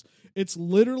bills? It's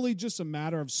literally just a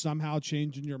matter of somehow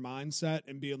changing your mindset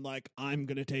and being like, I'm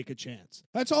going to take a chance.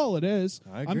 That's all it is.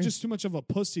 I agree. I'm just too much of a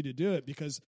pussy to do it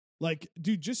because, like,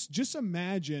 dude, just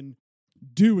imagine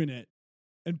doing it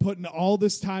and putting all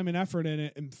this time and effort in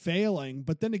it and failing.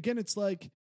 But then again, it's like,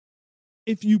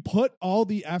 if you put all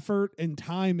the effort and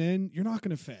time in, you're not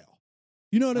going to fail.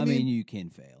 You know what I mean? I mean, you can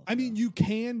fail. I mean, you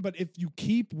can, but if you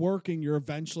keep working, you're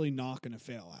eventually not going to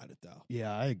fail at it, though.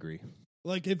 Yeah, I agree.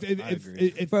 Like I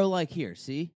agree. if Bro, like here,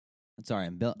 see? I'm sorry,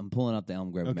 I'm pulling up the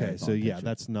Elm Grove Okay, Marathon so yeah, picture.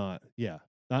 that's not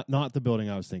not the building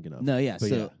I was thinking of. No, yeah. But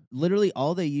So yeah. literally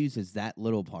all they use is that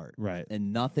little part. Right.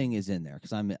 And nothing is in there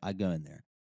because I go in there.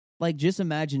 Like, just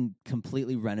imagine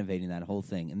completely renovating that whole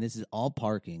thing. And this is all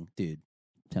parking. Dude,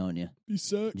 I'm telling you. you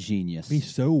suck. Genius. It'd be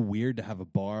so weird to have a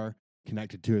bar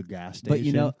connected to a gas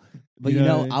station. But you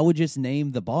know, I would just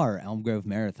name the bar Elm Grove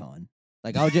Marathon.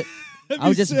 Like, I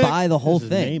would just sick. buy the whole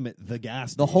Just thing. Name it the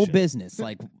gas The whole station. business.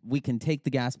 Like, we can take the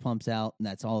gas pumps out, and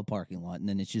that's all the parking lot, and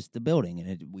then it's just the building,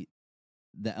 and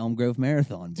the Elm Grove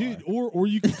Marathon bar. Dude, or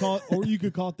you could call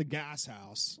it the gas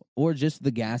house Or just the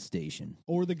gas station.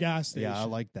 or the gas station. Yeah, I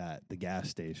like that. The gas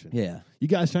station. Yeah. You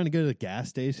guys trying to go to the gas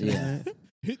station? Yeah. tonight?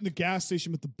 Hitting the gas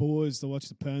station with the boys to watch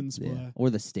the Pens Yeah. play. Or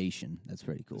the station. That's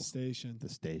pretty cool. The station. The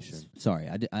station. Sorry,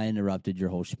 I interrupted your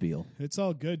whole spiel. It's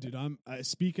all good, dude. I'm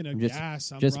speaking of I'm just-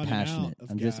 gas. I'm just running passionate. out of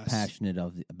I'm gas. just passionate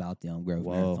about the Elm Grove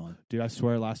Whoa. Marathon. Dude, I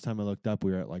swear last time I looked up,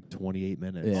 we were at like 28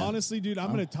 minutes. Yeah. Honestly, dude,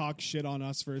 I'm going to talk shit on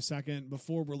us for a second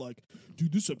before we're like,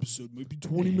 dude, this episode might be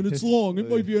 20 minutes long. It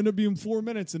might end up being 4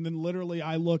 minutes. And then literally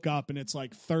I look up and it's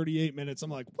like 38 minutes.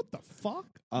 I'm like, what the fuck?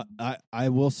 I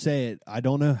will say it. I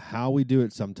don't know how we do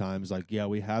it sometimes. Like, yeah,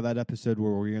 we have that episode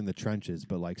where we're in the trenches,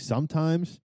 but like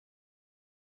sometimes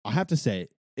I have to say,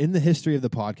 in the history of the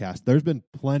podcast, there's been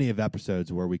plenty of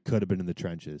episodes where we could have been in the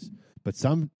trenches, but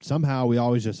somehow we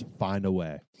always just find a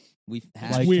way. We've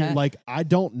Like, weird. like I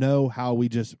don't know how we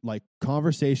just like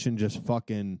conversation just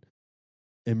fucking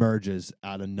emerges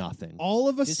out of nothing. All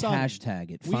of a just sudden,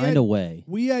 hashtag it. we Find had- a way.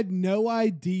 we had no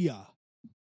idea.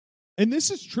 And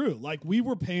this is true. Like, we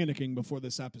were panicking before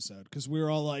this episode because we were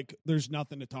all like, there's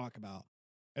nothing to talk about.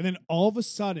 And then all of a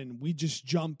sudden, we just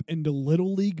jump into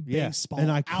Little League Yeah, Baseball and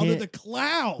I out of can't- the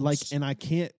clouds. Like, and I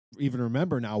can't even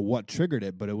remember now what triggered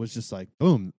it, but it was just like,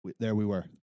 boom, there we were.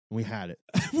 We had it.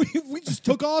 we just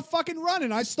took off fucking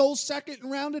running. I stole second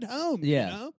and rounded home.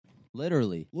 Yeah. You know?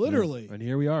 Literally. Literally. And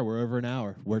here we are. We're over an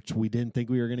hour, which we didn't think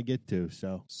we were going to get to.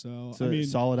 So I mean,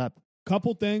 solid up.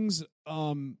 couple things.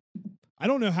 I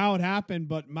don't know how it happened,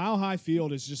 but Mile High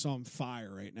Field is just on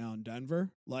fire right now in Denver.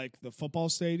 Like, the football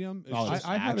stadium is Oh, just,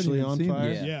 I haven't actually even on seen fire?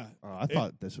 this. yeah. Oh, I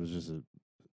thought this was just a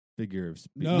figure of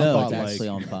speech. No, I No, thought, it's like, actually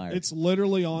on fire. It's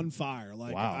literally on fire.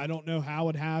 Like, Wow. I don't know how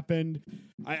it happened.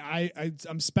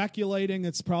 I'm speculating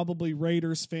it's probably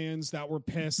Raiders fans that were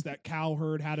pissed that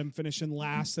Cowherd had him finishing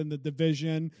last in the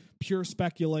division. Pure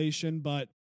speculation, but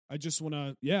I just want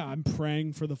to, I'm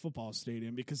praying for the football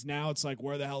stadium because now it's like,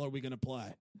 where the hell are we going to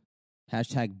play?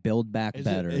 Hashtag build back Is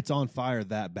better. it's on fire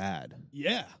that bad.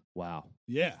 Yeah. Wow.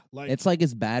 Yeah. Like, It's like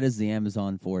as bad as the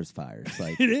Amazon forest fires.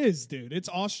 Like, it is, dude. It's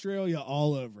Australia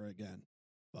all over again.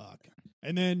 Fuck.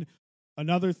 And then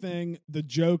another thing, the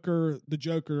Joker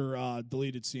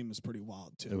deleted scene was pretty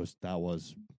wild too. It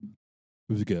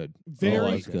was good. Very,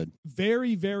 oh, that's good.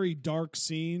 very, very dark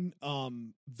scene.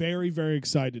 Very, very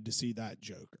excited to see that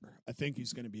Joker. I think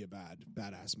he's going to be a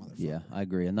badass motherfucker. Yeah, I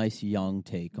agree. A nice young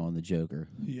take on the Joker.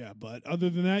 Yeah, but other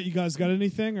than that, you guys got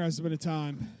anything, or has it been a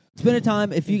time? It's been a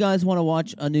time. If you guys want to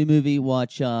watch a new movie,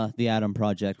 watch The Adam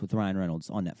Project with Ryan Reynolds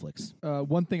on Netflix.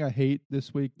 One thing I hate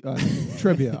this week,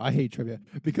 trivia. I hate trivia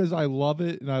because I love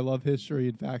it and I love history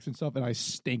and facts and stuff, and I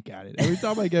stink at it. Every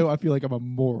time I go, I feel like I'm a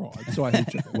moron, so I hate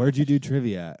trivia. Where'd you do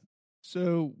trivia at?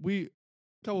 So a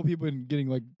couple of people been getting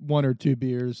like 1 or 2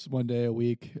 beers one day a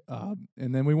week,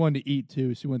 and then we wanted to eat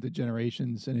too, so we went to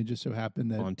Generations, and it just so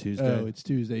happened that On Tuesday? Oh, it's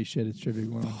Tuesday. Shit, it's trivia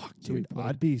going on. Fuck, So we dude. played.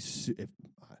 I'd be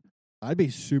I'd be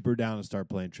super down to start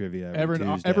playing trivia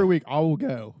Tuesday. every week. I will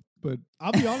go, but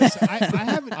I'll be honest. I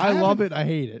haven't. I love it. I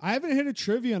hate it. I haven't hit a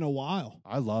trivia in a while.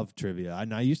 I love trivia.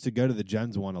 And I used to go to the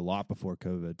Gens one a lot before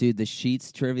COVID. Dude, the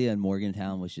Sheets trivia in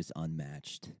Morgantown was just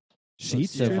unmatched.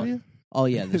 Sheets so trivia? Oh,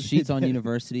 yeah, the Sheets on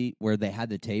University where they had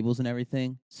the tables and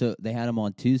everything. So they had them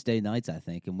on Tuesday nights, I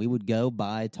think. And we would go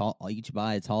each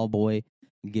buy a tall boy,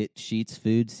 get Sheets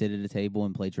food, sit at a table,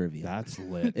 and play trivia. That's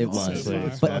lit. It was. Honestly.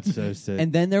 But- That's so sick.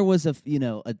 And then there was a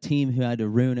team who had to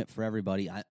ruin it for everybody.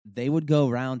 They would go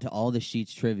around to all the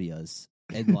Sheets trivias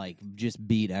and like just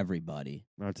beat everybody.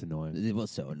 That's annoying. It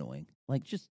was so annoying. Like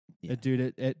just yeah.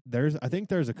 Dude, I think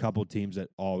there's a couple teams that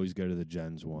always go to the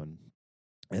Gens one.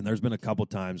 And there's been a couple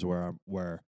times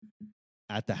where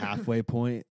at the halfway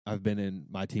point,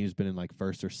 my team's been in like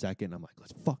first or second. I'm like,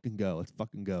 let's fucking go.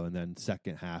 And then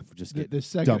second half just get the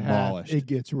second demolished. half, it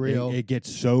gets real. It gets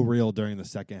so real during the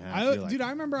second half. I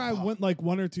remember I went like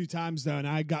one or two times though, and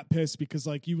I got pissed because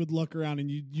like you would look around and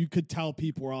you could tell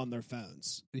people were on their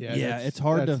phones. Yeah, it's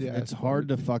hard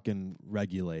to fucking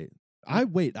regulate.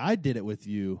 I did it with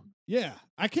you. Yeah,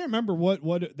 I can't remember what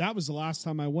that was the last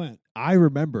time I went. I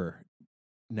remember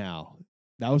now.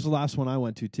 That was the last one I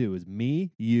went to too. It was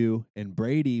me, you, and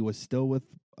Brady was still with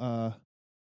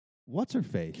what's her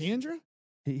face? Kendra?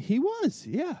 He was,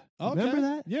 yeah. Okay. Remember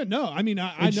that? Yeah, no. I mean,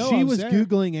 I know she I was there.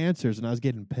 Googling answers, and I was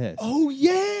getting pissed. Oh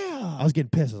yeah, I was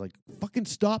getting pissed. I was like, "Fucking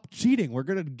stop cheating! We're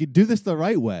gonna do this the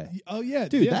right way." Oh yeah,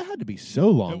 dude, yeah. that had to be so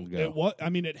long ago. It was. I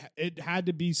mean, it had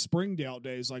to be Springdale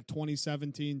days, like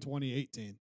 2017,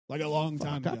 2018, like a long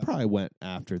time ago. I probably went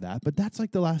after that, but that's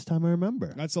like the last time I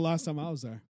remember. That's the last time I was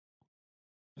there.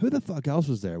 Who the fuck else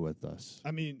was there with us?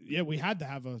 I mean, yeah, we had to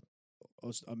have a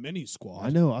mini squad. I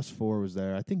know us four was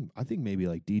there. I think maybe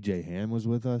like DJ Ham was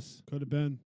with us. Could have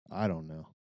been. I don't know.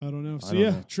 So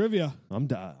yeah, trivia. I'm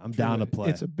down to play.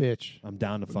 It's a bitch. I'm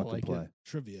down to fucking play.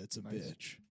 Trivia, it's a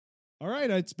bitch. All right,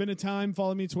 it's been a time.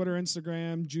 Follow me Twitter,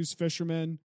 Instagram, Juice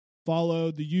Fisherman.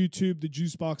 Follow the YouTube, the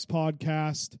Juicebox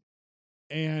Podcast.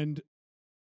 And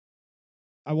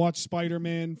I watched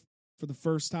Spider-Man for the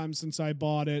first time since I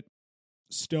bought it.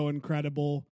 Still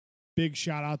incredible. Big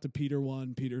shout out to Peter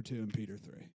 1, Peter 2, and Peter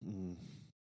 3.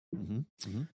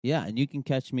 Yeah, and you can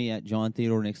catch me at John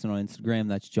Theodore Nixon on Instagram.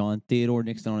 That's John Theodore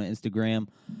Nixon on Instagram.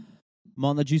 I'm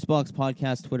on the Juicebox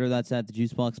Podcast Twitter. That's at the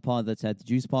Juicebox Pod. That's at the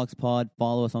Juicebox Pod.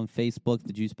 Follow us on Facebook,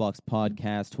 the Juicebox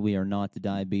Podcast. We are not the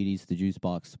Diabetes, the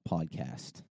Juicebox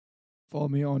Podcast. Follow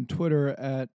me on Twitter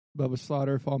at Bubba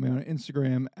Slaughter. Follow me on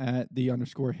Instagram at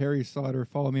 _Harry Slaughter.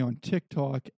 Follow me on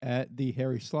TikTok at the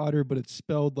Harry Slaughter, but it's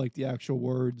spelled like the actual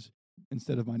words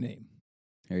instead of my name.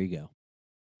 There you go.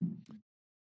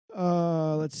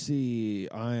 Let's see.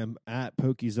 I am at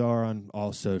Pokezar on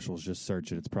all socials. Just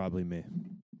search it. It's probably me.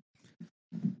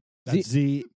 That's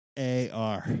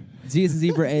Z-A-R. Z is in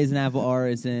zebra, A is in apple, R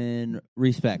is in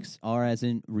respects, R as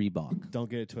in Reebok. Don't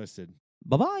get it twisted.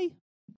 Bye-bye.